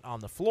Durant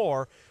on the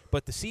floor,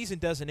 but the season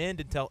doesn't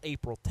end until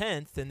April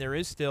 10th, and there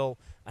is still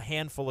a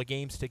handful of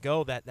games to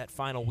go, that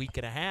final week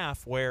and a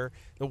half, where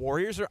the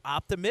Warriors are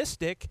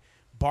optimistic,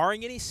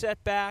 barring any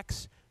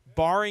setbacks,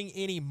 barring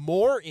any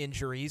more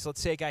injuries.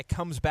 Let's say a guy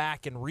comes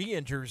back and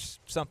re-injures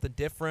something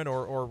different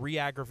or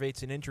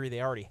re-aggravates an injury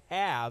they already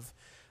have.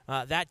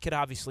 That could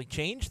obviously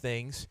change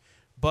things.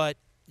 But,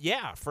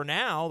 yeah, for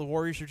now, the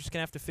Warriors are just going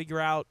to have to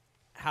figure out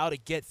how to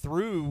get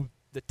through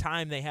the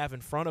time they have in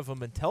front of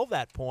them until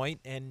that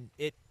point. And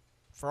it,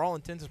 for all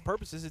intents and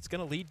purposes, it's going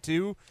to lead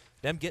to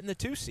them getting the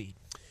 2 seed.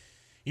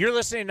 You're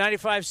listening to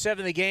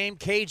 95.7 The Game,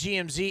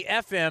 KGMZ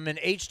FM and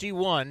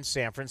HD1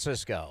 San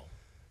Francisco.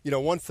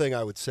 One thing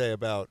I would say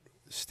about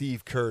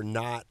Steve Kerr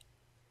not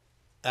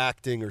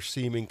acting or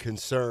seeming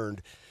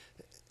concerned,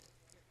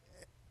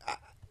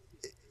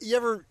 you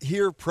ever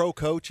hear pro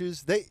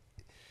coaches?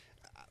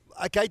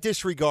 I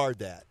disregard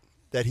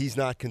that he's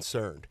not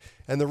concerned.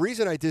 And the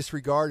reason I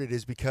disregard it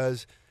is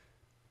because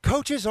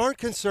coaches aren't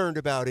concerned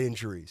about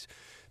injuries,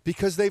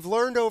 because they've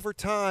learned over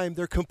time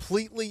they're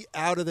completely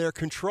out of their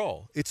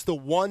control. It's the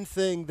one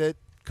thing that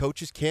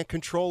coaches can't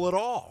control at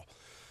all.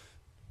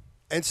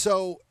 And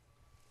so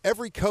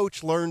every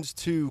coach learns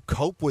to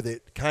cope with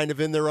it kind of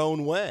in their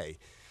own way.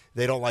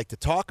 They don't like to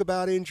talk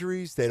about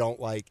injuries. They don't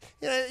like,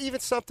 even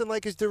something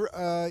like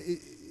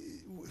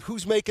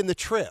who's making the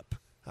trip.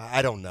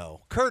 I don't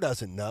know. Kerr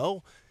doesn't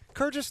know.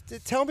 Kerr just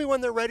tell me when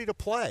they're ready to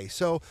play.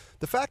 So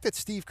the fact that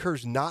Steve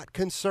Kerr's not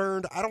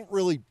concerned, I don't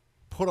really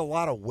put a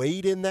lot of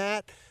weight in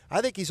that.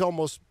 I think he's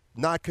almost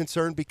not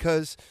concerned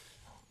because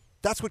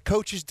that's what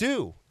coaches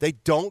do. They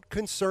don't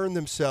concern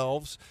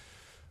themselves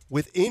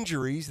with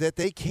injuries that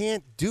they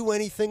can't do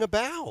anything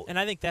about. And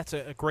I think that's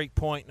a great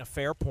point and a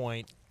fair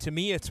point. To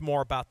me, it's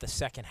more about the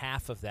second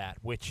half of that,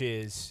 which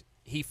is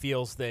he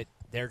feels that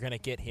they're going to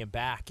get him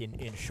back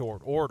in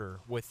short order.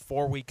 With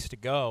 4 weeks to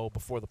go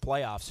before the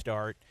playoffs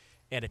start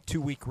and a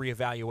 2-week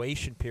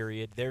reevaluation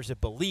period, there's a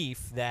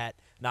belief that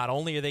not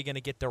only are they going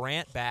to get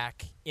Durant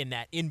back in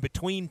that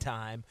in-between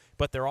time,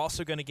 but they're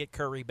also going to get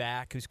Curry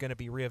back, who's going to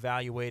be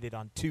reevaluated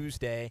on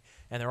Tuesday,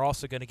 and they're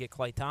also going to get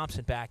Klay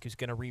Thompson back, who's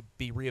going to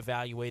be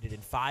reevaluated in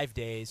 5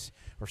 days,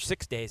 or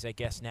 6 days, I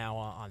guess now,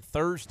 on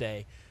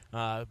Thursday,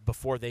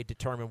 before they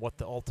determine what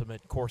the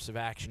ultimate course of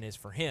action is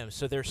for him.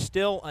 So there's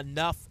still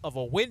enough of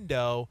a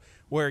window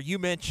where you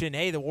mentioned,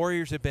 hey, the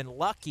Warriors have been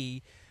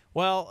lucky.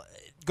 Well,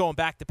 going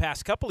back the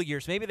past couple of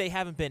years, maybe they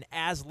haven't been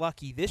as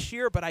lucky this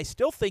year, but I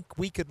still think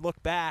we could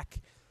look back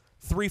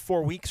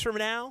 3-4 weeks from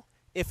now,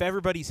 if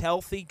everybody's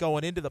healthy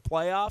going into the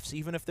playoffs,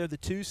 even if they're the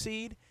 2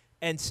 seed,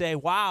 and say,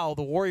 wow,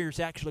 the Warriors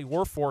actually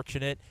were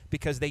fortunate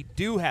because they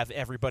do have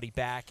everybody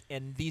back,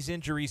 and these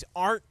injuries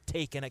aren't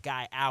taking a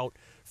guy out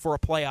for a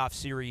playoff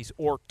series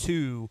or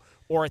 2,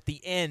 or at the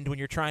end when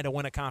you're trying to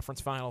win a conference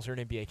finals or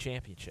an NBA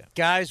championship.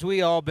 Guys,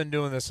 we all been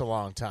doing this a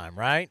long time,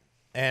 right?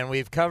 And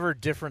we've covered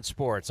different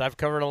sports. I've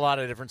covered a lot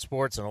of different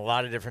sports and a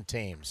lot of different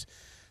teams.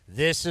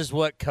 This is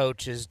what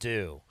coaches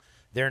do.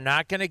 They're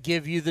not going to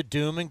give you the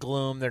doom and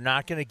gloom. They're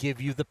not going to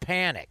give you the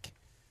panic.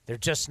 They're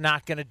just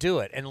not going to do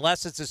it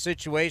unless it's a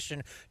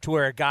situation to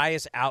where a guy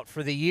is out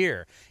for the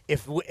year.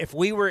 If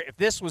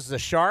this was the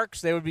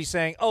Sharks, they would be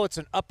saying, oh, it's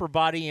an upper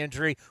body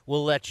injury.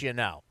 We'll let you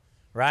know,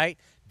 right?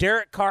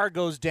 Derek Carr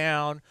goes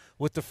down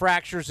with the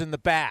fractures in the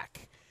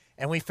back.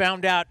 And we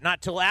found out not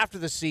till after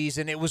the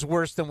season it was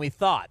worse than we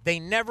thought. They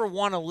never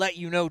want to let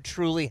you know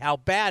truly how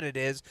bad it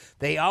is.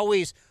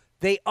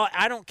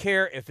 I don't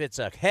care if it's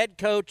a head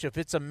coach, if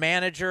it's a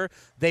manager,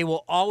 they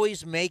will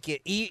always make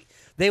it.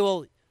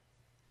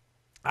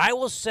 I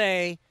will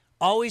say,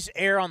 always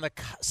err on the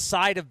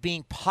side of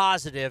being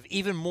positive,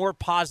 even more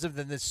positive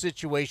than the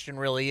situation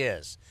really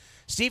is.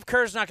 Steve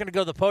Kerr's not going to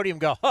go to the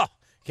podium and go,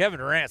 Kevin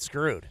Durant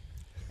screwed.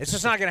 It's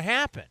just not going to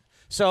happen.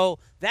 So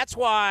that's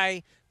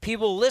why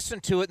people listen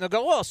to it and they'll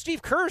go, well,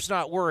 Steve Kerr's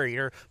not worried,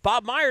 or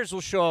Bob Myers will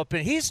show up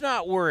and he's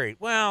not worried.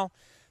 Well,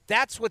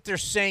 that's what they're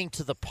saying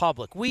to the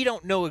public. We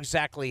don't know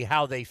exactly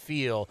how they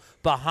feel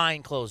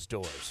behind closed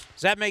doors.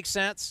 Does that make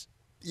sense?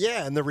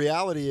 Yeah, and the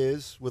reality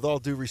is, with all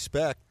due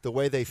respect, the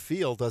way they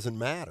feel doesn't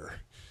matter.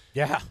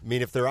 Yeah. I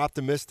mean, if they're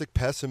optimistic,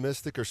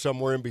 pessimistic, or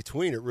somewhere in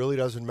between, it really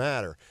doesn't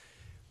matter.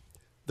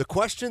 The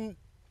question,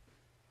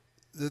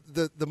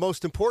 the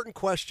most important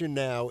question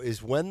now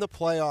is when the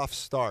playoffs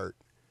start,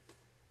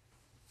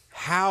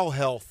 how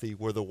healthy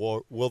will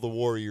the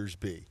Warriors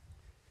be?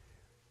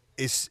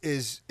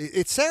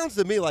 It sounds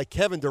to me like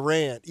Kevin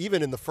Durant,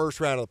 even in the first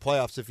round of the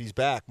playoffs, if he's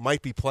back,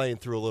 might be playing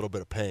through a little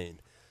bit of pain.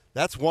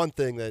 That's one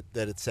thing that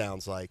it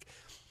sounds like.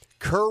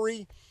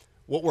 Curry,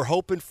 what we're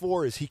hoping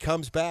for is he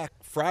comes back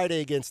Friday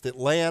against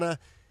Atlanta,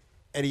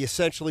 and he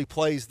essentially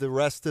plays the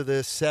rest of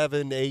the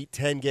 7, 8,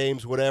 10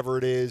 games, whatever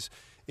it is,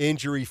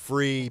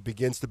 injury-free,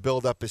 begins to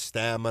build up his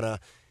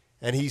stamina,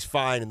 and he's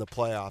fine in the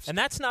playoffs. And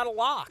that's not a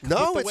lock.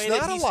 No, with the way it's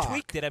not that he's a lock.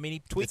 tweaked it. I mean,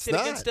 he tweaked It's it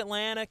not. against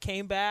Atlanta,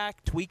 came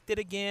back, tweaked it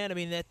again. I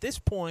mean, at this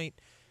point,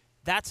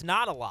 that's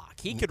not a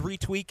lock. He could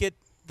retweak it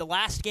the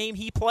last game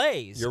he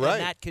plays. You're right.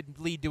 And that could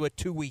lead to a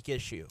 2-week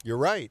issue. You're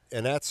right,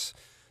 and that's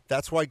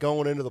why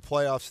going into the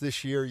playoffs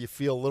this year you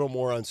feel a little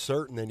more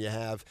uncertain than you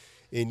have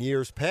in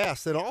years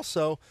past. And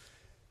also,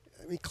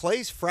 I mean,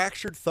 Klay's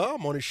fractured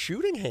thumb on his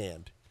shooting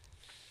hand.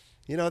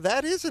 You know,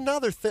 that is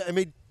another thing. I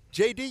mean,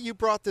 JD, you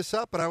brought this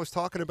up, and I was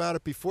talking about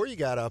it before you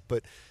got up.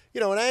 But,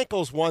 you know, an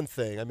ankle's one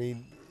thing. I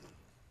mean,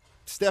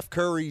 Steph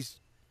Curry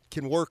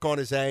can work on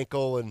his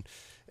ankle,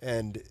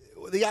 and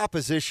the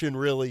opposition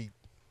really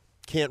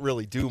can't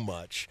really do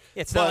much.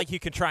 It's not like you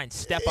can try and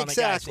step on a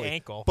guy's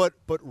ankle. But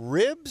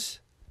ribs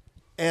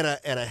and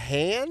a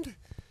hand.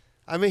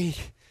 I mean,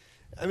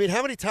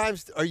 how many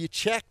times are you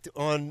checked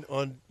on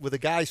with a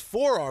guy's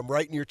forearm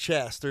right in your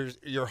chest, or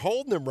you're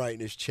holding him right in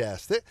his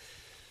chest?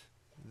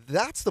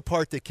 That's the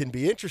part that can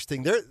be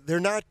interesting.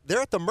 They're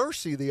at the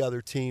mercy of the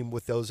other team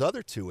with those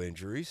other 2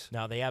 injuries.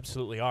 No, they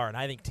absolutely are, and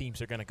I think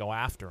teams are going to go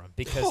after them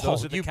because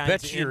those are the you kinds.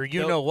 bet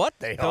you know what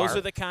they are. Those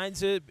are the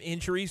kinds of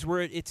injuries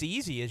where it's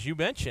easy, as you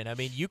mentioned. I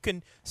mean, you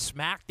can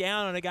smack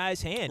down on a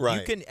guy's hand. Right.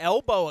 You can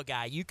elbow a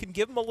guy. You can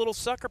give him a little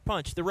sucker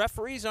punch. The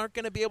referees aren't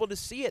going to be able to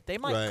see it. They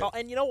might call.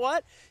 And you know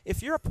what?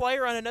 If you're a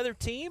player on another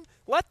team,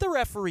 let the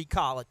referee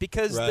call it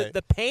because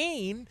the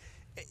pain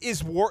is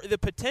the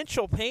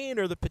potential pain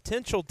or the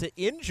potential to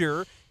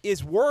injure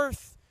is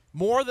worth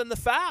more than the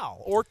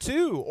foul or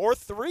 2 or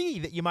 3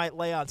 that you might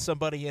lay on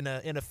somebody in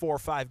a 4 or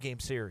 5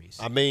 game series.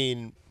 I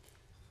mean,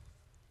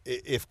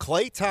 if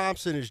Klay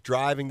Thompson is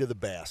driving to the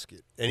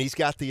basket and he's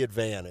got the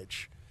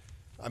advantage,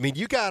 I mean,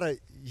 you gotta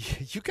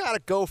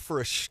go for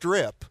a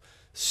strip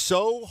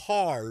so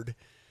hard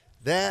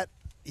that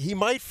he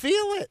might feel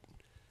it.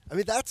 I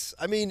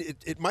mean,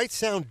 it might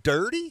sound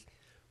dirty,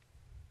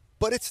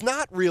 but it's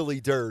not really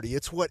dirty.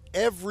 It's what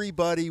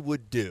everybody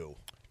would do.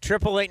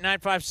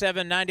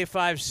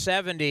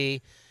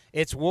 888-957-9570.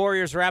 It's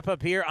Warriors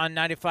wrap-up here on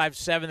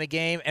 95.7 The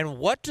Game. And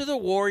what do the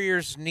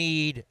Warriors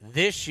need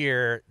this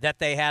year that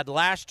they had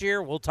last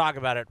year? We'll talk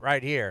about it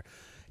right here.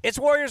 It's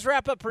Warriors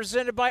wrap-up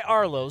presented by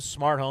Arlo's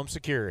Smart Home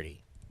Security.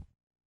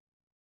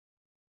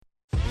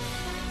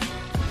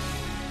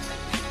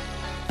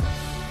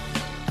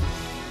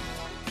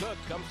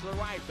 Comes to the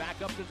right, back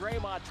up to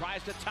Draymond,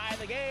 tries to tie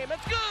the game.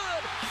 It's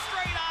good!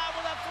 Straight on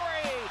with a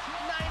three!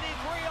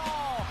 93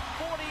 all!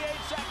 48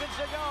 seconds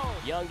to go.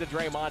 Young to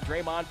Draymond.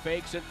 Draymond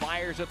fakes it,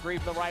 fires a three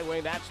from the right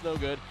wing. That's no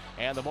good.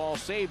 And the ball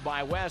saved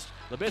by West.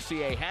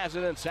 Labissiere has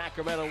it, and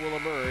Sacramento will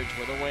emerge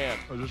with a win.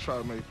 I was just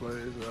trying to make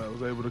plays. I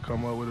was able to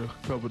come up with a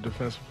couple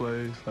defensive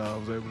plays. I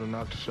was able to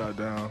knock the shot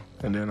down,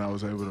 and then I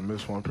was able to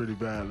miss one pretty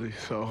badly.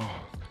 So,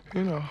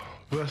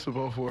 best of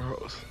both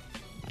worlds.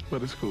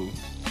 But it's cool.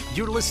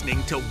 You're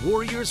listening to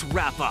Warriors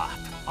Wrap Up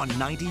on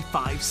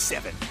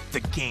 95.7 The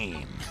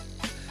Game.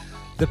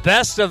 The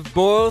best of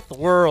both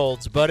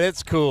worlds, but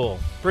it's cool.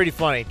 Pretty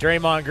funny.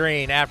 Draymond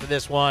Green after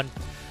this one,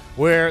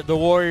 where the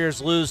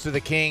Warriors lose to the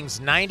Kings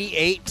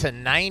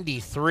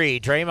 98-93.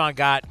 Draymond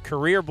got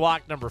career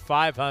block number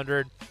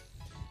 500,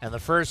 and the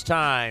first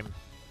time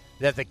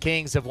that the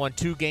Kings have won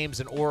 2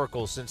 games in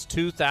Oracle since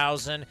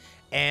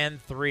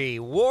 2003.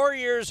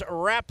 Warriors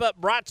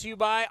wrap-up brought to you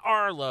by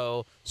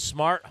Arlo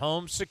Smart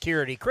Home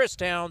Security. Chris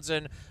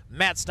Townsend,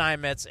 Matt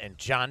Steinmetz, and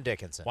John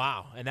Dickinson.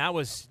 Wow, and that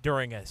was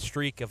during a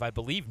streak of, I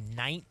believe,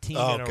 19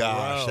 in a row. Oh,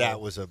 gosh, that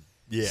was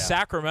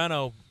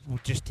Sacramento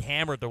just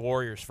hammered the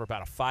Warriors for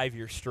about a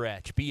 5-year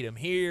stretch. Beat them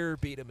here,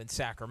 beat them in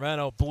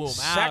Sacramento, blew them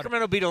out.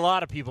 Sacramento beat a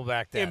lot of people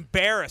back then.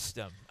 Embarrassed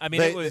them. I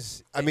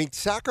mean,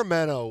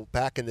 Sacramento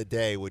back in the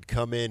day would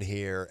come in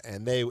here,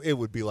 and it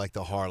would be like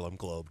the Harlem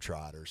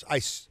Globetrotters.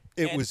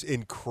 It was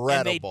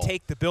incredible. And they'd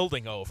take the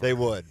building over. They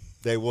would.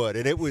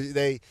 And it was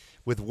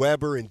with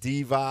Weber and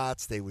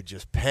Divac, they would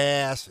just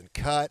pass and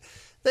cut.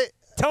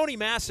 Tony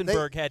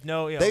Massenberg had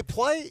no. They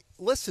play.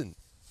 Listen,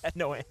 had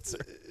no answer.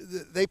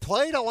 They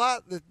played a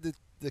lot.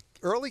 The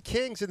early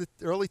Kings in the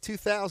early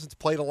 2000s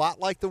played a lot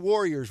like the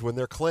Warriors when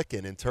they're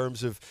clicking in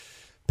terms of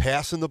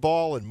passing the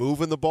ball and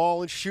moving the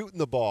ball and shooting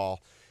the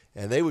ball,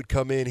 and they would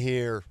come in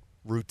here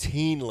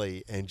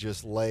routinely and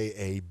just lay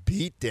a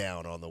beat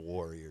down on the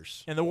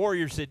Warriors. And the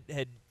Warriors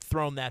had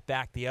thrown that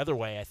back the other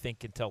way, I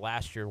think, until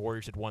last year.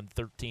 Warriors had won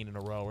 13 in a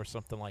row or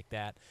something like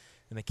that,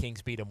 and the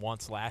Kings beat them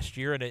once last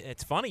year. And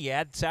it's funny, you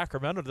add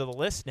Sacramento to the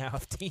list now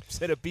of teams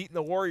that have beaten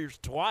the Warriors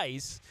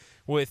twice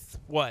with,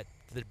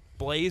 the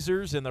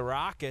Blazers and the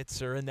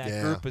Rockets are in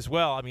that group as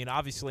well. I mean,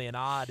 obviously an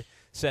odd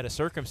set of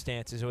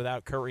circumstances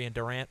without Curry and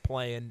Durant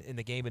playing in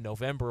the game in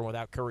November and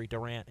without Curry,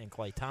 Durant, and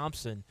Klay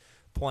Thompson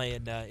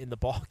playing in the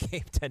ball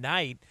game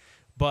tonight,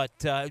 but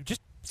just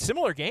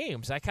similar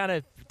games. I kind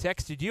of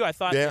texted you. I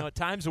thought at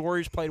times the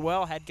Warriors played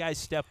well, had guys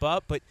step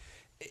up, but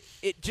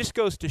it just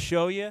goes to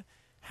show you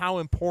how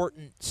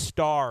important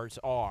stars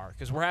are,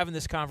 because we're having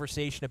this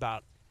conversation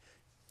about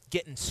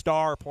getting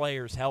star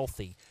players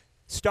healthy.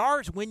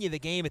 Stars win you the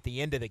game at the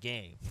end of the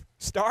game.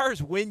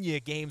 Stars win you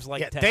games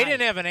like tonight. They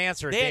didn't have an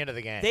answer at the end of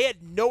the game. They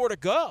had nowhere to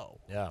go.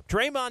 Yeah.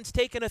 Draymond's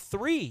taking a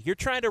three. You're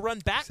trying to run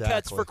back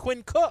cuts for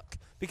Quinn Cook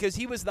because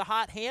he was the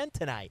hot hand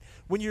tonight.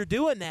 When you're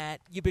doing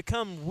that, you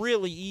become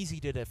really easy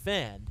to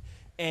defend,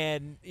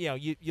 and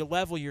you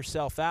level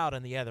yourself out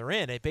on the other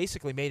end. It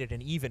basically made it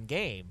an even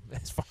game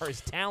as far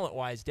as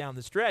talent-wise down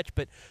the stretch.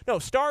 But, no,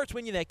 stars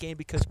win you that game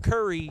because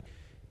Curry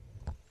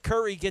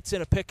gets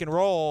in a pick and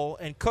roll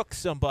and cooks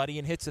somebody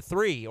and hits a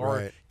three,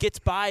 or gets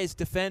by his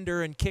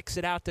defender and kicks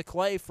it out to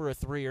Klay for a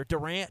three, or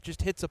Durant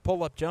just hits a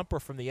pull-up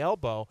jumper from the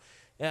elbow.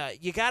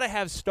 You got to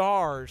have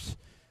stars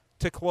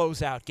to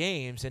close out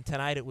games, and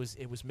tonight it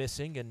was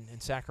missing,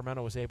 and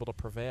Sacramento was able to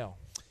prevail.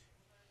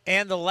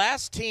 And the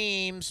last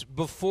teams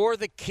before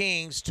the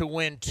Kings to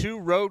win 2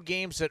 road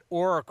games at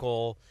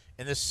Oracle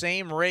in the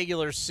same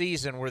regular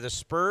season were the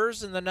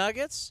Spurs and the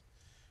Nuggets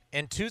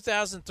in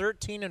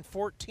 2013 and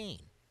 14.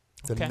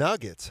 The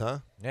Nuggets, huh?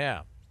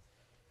 Yeah.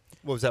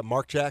 What was that,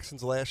 Mark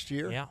Jackson's last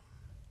year? Yeah.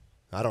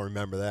 I don't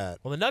remember that.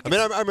 Well, the Nuggets.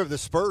 I remember the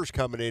Spurs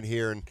coming in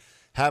here and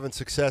having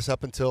success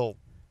up until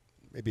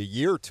maybe a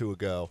year or two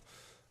ago.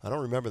 I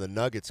don't remember the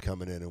Nuggets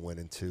coming in and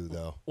winning 2,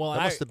 though. Well,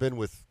 that must have been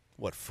with,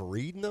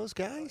 Fareed and those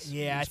guys?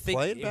 Yeah, I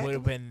think it would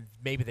have been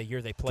maybe the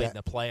year they played in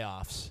the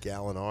playoffs.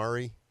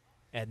 Gallinari.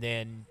 And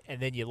then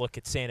you look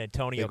at San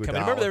Antonio coming.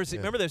 Remember there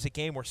was a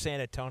game where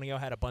San Antonio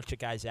had a bunch of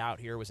guys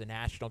out here. It was a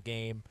national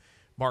game.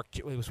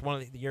 It was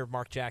one of the year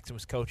Mark Jackson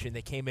was coaching.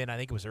 They came in, I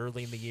think it was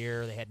early in the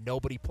year. They had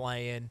nobody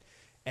playing,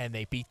 and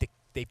they beat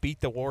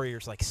the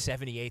Warriors like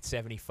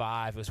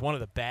 78-75. It was one of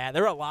the bad.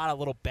 There were a lot of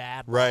little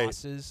bad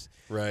losses.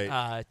 Right.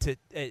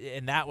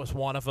 And that was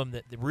one of them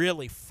that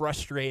really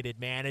frustrated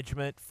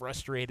management,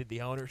 frustrated the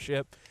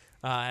ownership.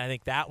 I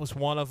think that was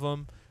one of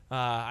them.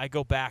 I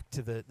go back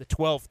to the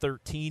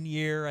 12-13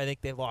 year. I think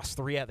they lost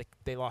 3 out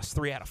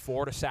of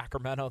 4 to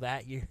Sacramento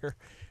that year.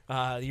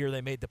 The year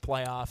they made the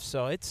playoffs.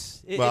 So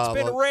it's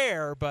been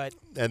rare, but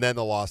and then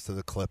the loss to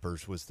the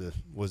Clippers was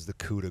the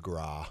coup de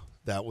grace.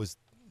 That was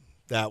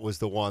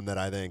the one that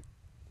I think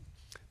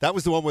That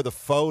was the one where the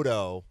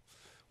photo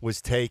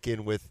was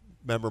taken with,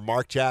 remember,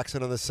 Mark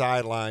Jackson on the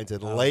sidelines,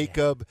 and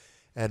Lacob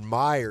and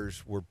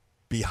Myers were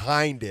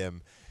behind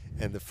him,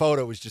 and the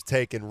photo was just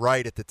taken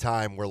right at the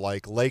time where,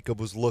 like, Lacob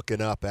was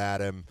looking up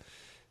at him.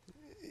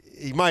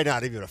 He might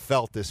not even have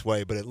felt this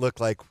way, but it looked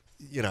like,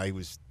 he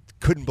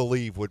couldn't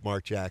believe what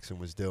Mark Jackson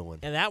was doing.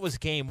 And that was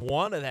game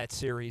 1 of that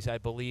series, I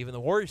believe, and the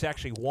Warriors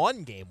actually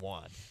won game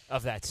 1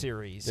 of that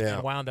series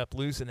and wound up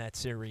losing that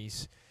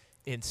series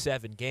in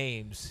 7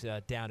 games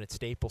down at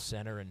Staples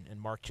Center, and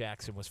Mark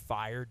Jackson was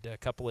fired a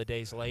couple of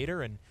days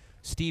later, and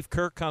Steve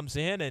Kerr comes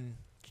in, and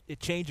it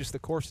changes the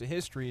course of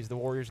history as the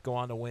Warriors go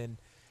on to win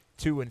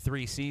 2 and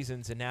 3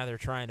 seasons, and now they're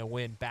trying to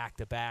win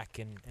back-to-back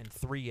and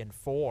 3 and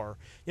 4.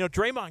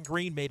 Draymond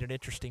Green made an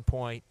interesting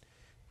point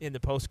in the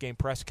post-game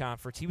press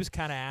conference. He was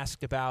kind of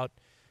asked about,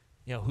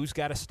 who's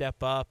got to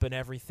step up and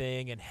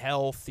everything, and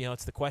health.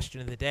 It's the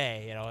question of the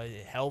day.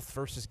 Health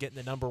versus getting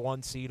the number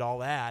 1 seed, all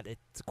that.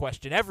 It's a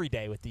question every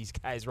day with these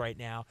guys right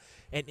now.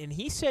 And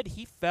he said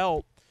he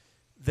felt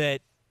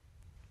that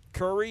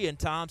Curry and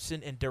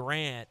Thompson and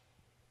Durant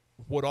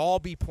would all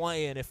be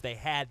playing if they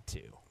had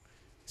to.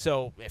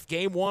 So if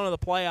game 1 of the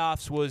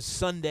playoffs was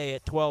Sunday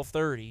at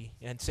 12:30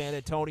 and San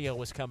Antonio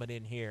was coming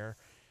in here,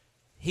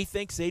 he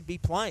thinks they'd be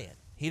playing.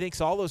 He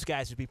thinks all those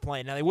guys would be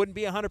playing. Now, they wouldn't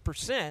be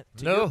 100%,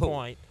 to your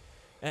point,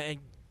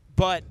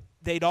 but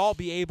they'd all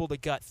be able to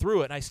gut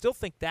through it. And I still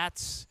think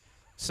that's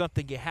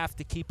something you have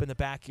to keep in the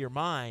back of your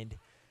mind.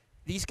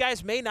 These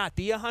guys may not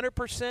be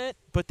 100%,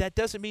 but that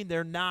doesn't mean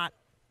they're not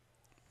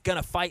going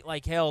to fight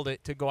like hell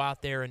to go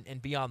out there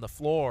and be on the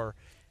floor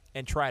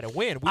and try to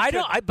win. By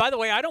the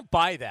way, I don't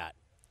buy that.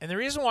 And the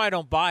reason why I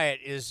don't buy it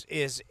is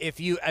if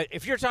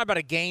you're talking about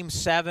a game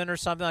 7 or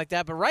something like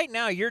that, but right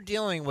now you're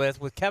dealing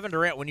with Kevin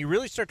Durant, when you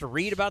really start to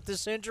read about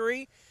this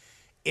injury,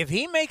 if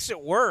he makes it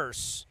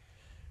worse,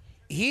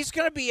 he's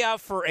going to be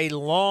out for a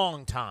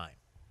long time.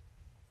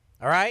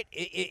 All right?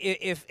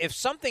 If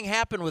something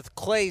happened with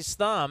Klay's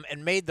thumb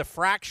and made the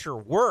fracture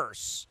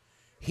worse,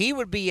 he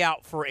would be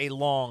out for a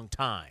long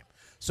time.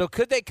 So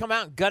could they come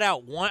out and gut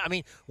out one? I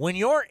mean, when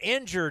you're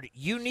injured,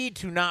 you need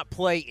to not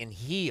play and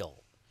heal.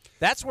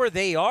 That's where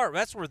they are.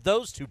 That's where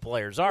those two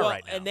players are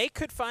right now. And they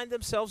could find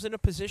themselves in a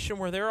position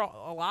where they're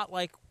a lot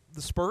like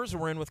the Spurs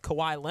were in with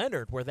Kawhi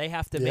Leonard, where they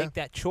have to make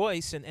that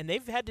choice. And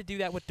they've had to do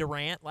that with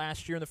Durant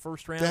last year in the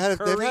first round. They've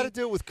had to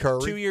do it with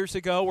Curry 2 years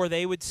ago, where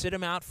they would sit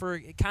him out for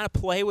kind of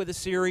play with a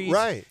series.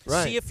 Right.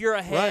 See if you're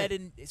ahead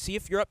and see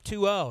if you're up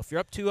 2-0. If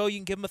you're up 2-0, you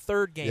can give him a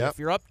third game. If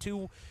you're up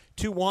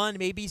 2-1,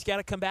 maybe he's got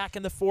to come back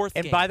in the fourth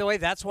game. And by the way,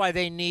 that's why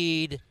they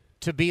need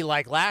to be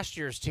like last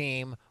year's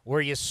team,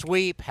 where you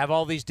sweep, have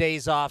all these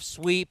days off,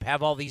 sweep,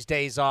 have all these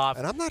days off.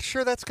 And I'm not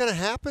sure that's going to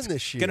happen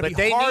this year. It's going to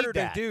be harder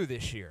to do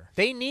this year.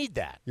 They need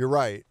that. You're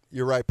right.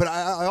 But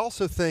I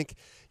also think,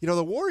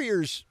 the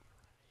Warriors,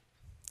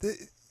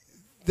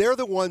 they're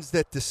the ones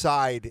that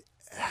decide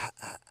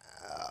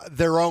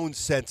their own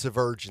sense of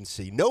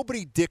urgency.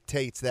 Nobody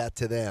dictates that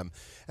to them.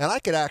 And I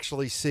could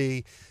actually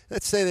see,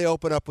 let's say they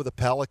open up with the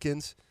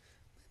Pelicans.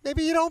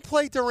 Maybe you don't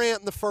play Durant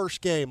in the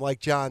first game, like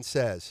John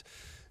says.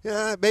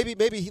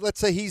 Maybe let's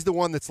say he's the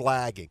one that's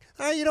lagging.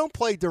 You don't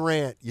play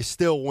Durant, you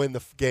still win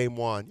the game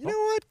 1. You know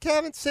what,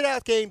 Kevin? Sit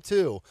out game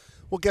 2.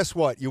 Well, guess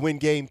what? You win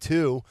game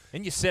 2.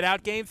 And you sit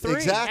out game 3.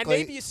 Exactly. And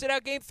maybe you sit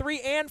out game 3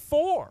 and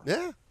 4.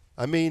 Yeah.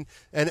 I mean,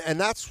 and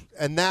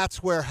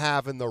that's where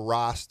having the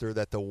roster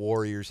that the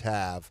Warriors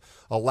have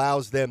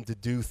allows them to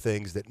do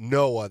things that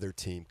no other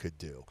team could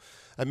do.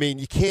 I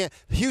mean,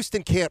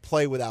 Houston can't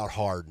play without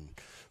Harden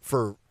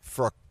for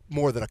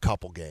more than a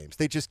couple games.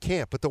 They just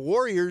can't. But the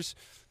Warriors,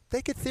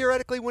 they could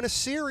theoretically win a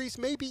series,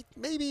 maybe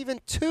even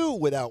 2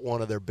 without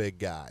one of their big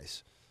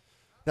guys.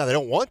 Now, they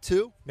don't want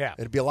to. Yeah.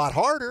 It'd be a lot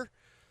harder.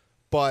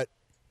 But,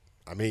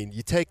 I mean,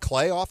 you take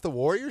Klay off the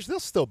Warriors, they'll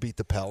still beat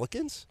the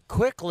Pelicans.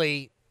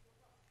 Quickly,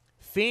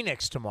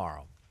 Phoenix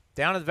tomorrow.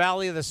 Down in the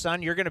Valley of the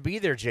Sun. You're going to be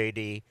there,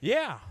 JD.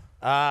 Yeah.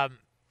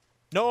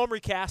 No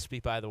Omri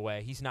Caspi, by the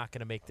way. He's not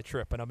going to make the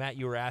trip. I know, Matt,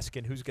 you were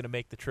asking who's going to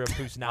make the trip,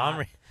 who's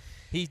not.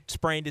 He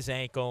sprained his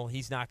ankle.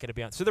 He's not going to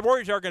be on. So the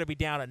Warriors are going to be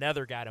down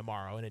another guy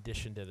tomorrow, in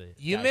addition to the.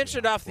 You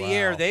mentioned off the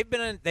air they've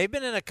been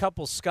in a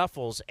couple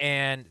scuffles,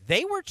 and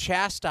they were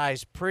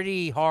chastised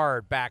pretty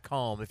hard back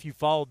home. If you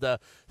followed the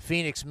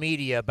Phoenix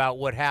media about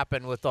what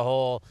happened with the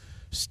whole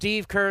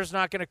Steve Kerr's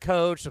not going to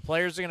coach, the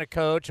players are going to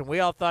coach, and we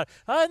all thought,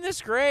 isn't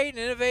this great and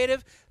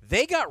innovative?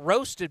 They got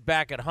roasted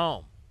back at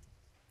home,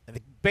 and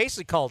they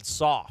basically called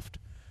soft.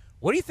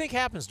 What do you think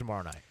happens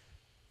tomorrow night?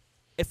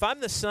 If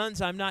I'm the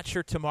Suns, I'm not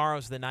sure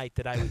tomorrow's the night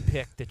that I would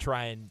pick to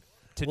try and.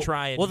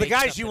 Well, the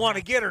guys you want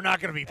to get are not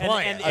going to be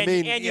playing.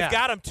 And you've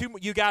got them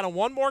you got them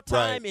one more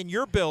time in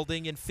your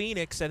building in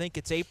Phoenix. I think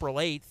it's April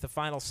 8th, the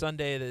final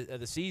Sunday of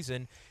the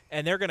season,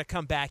 and they're going to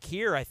come back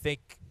here, I think,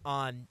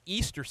 on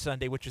Easter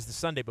Sunday, which is the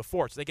Sunday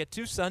before. So they get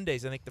 2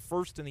 Sundays. I think the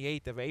 1st and the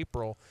 8th of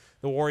April,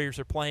 the Warriors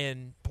are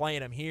playing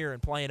them here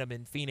and playing them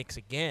in Phoenix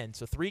again.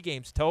 So 3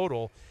 games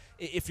total.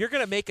 If you're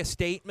going to make a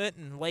statement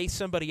and lay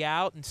somebody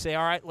out and say,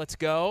 all right, let's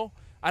go,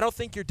 I don't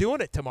think you're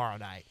doing it tomorrow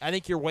night. I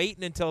think you're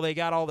waiting until they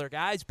got all their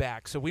guys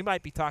back. So we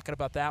might be talking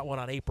about that one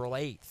on April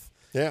 8th.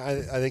 Yeah,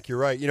 I think you're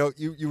right. You know,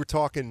 you were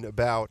talking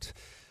about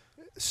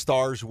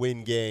Stars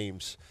win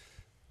games.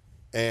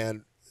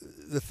 And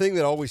the thing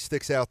that always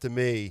sticks out to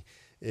me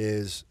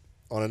is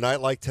on a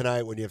night like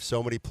tonight when you have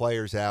so many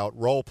players out,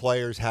 role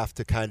players have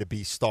to kind of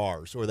be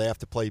stars, or they have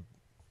to play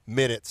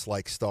minutes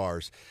like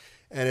stars.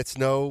 And it's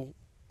no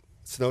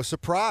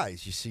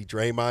surprise. You see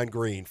Draymond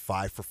Green,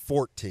 5 for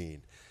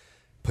 14.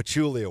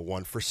 Pachulia,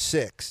 1 for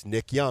 6.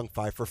 Nick Young,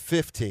 5 for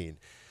 15.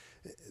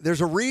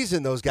 There's a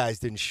reason those guys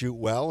didn't shoot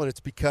well, and it's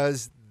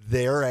because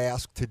they're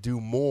asked to do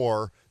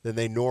more than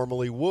they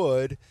normally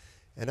would,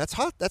 and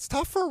that's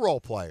tough for a role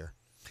player.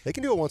 They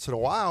can do it once in a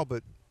while,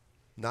 but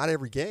not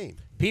every game.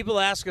 People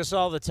ask us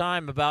all the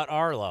time about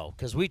Arlo,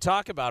 because we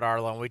talk about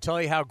Arlo and we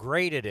tell you how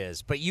great it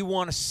is, but you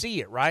want to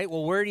see it, right?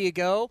 Well, where do you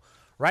go?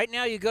 Right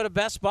now, you go to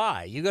Best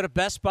Buy. You go to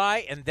Best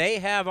Buy, and they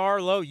have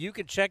Arlo. You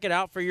can check it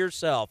out for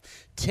yourself.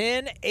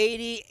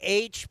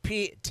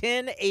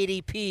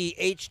 1080p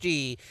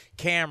HD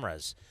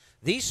cameras.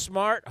 These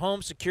smart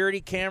home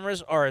security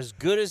cameras are as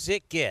good as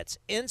it gets.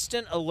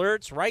 Instant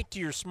alerts right to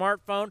your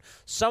smartphone.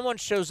 Someone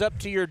shows up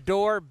to your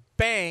door,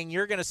 bang,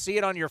 you're going to see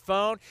it on your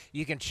phone.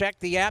 You can check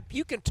the app.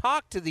 You can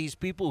talk to these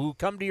people who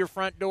come to your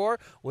front door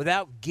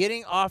without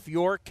getting off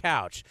your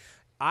couch.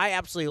 I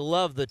absolutely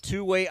love the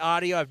two-way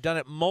audio. I've done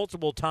it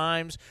multiple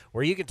times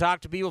where you can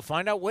talk to people,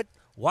 find out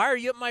why are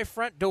you at my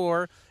front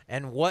door,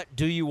 and what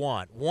do you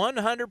want?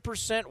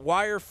 100%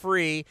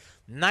 wire-free.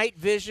 Night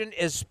vision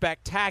is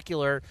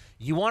spectacular.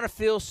 You want to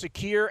feel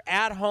secure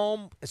at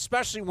home,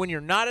 especially when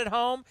you're not at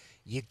home,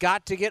 you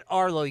got to get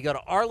Arlo. You go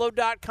to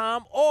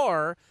arlo.com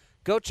or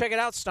go check it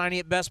out, Steiny,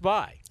 at Best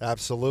Buy.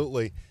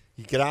 Absolutely.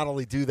 You can not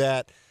only do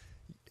that,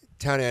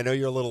 Tony, I know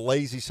you're a little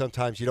lazy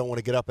sometimes. You don't want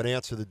to get up and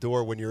answer the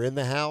door when you're in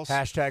the house.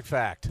 Hashtag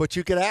fact. But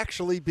you could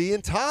actually be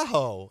in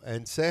Tahoe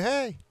and say,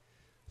 hey,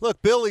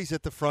 look, Billy's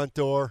at the front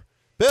door.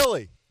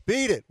 Billy,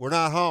 beat it. We're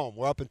not home.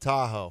 We're up in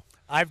Tahoe.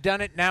 I've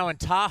done it now in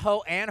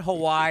Tahoe and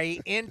Hawaii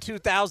in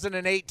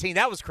 2018.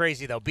 That was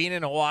crazy, though, being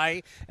in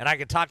Hawaii, and I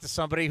could talk to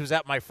somebody who's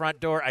at my front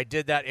door. I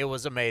did that. It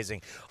was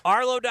amazing.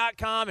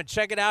 Arlo.com, and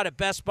check it out at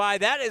Best Buy.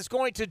 That is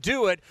going to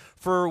do it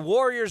for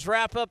Warriors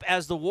wrap-up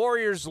as the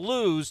Warriors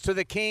lose to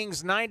the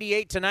Kings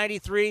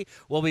 98-93.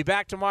 We'll be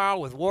back tomorrow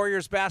with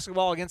Warriors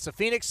basketball against the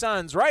Phoenix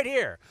Suns right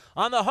here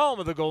on the home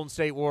of the Golden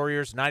State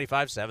Warriors,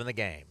 95-7 The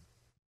Game.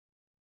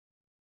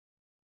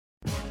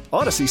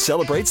 Odyssey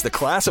celebrates the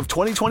class of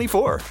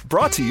 2024,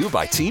 brought to you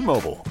by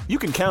T-Mobile. You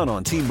can count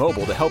on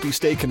T-Mobile to help you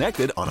stay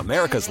connected on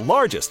America's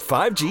largest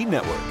 5G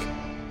network.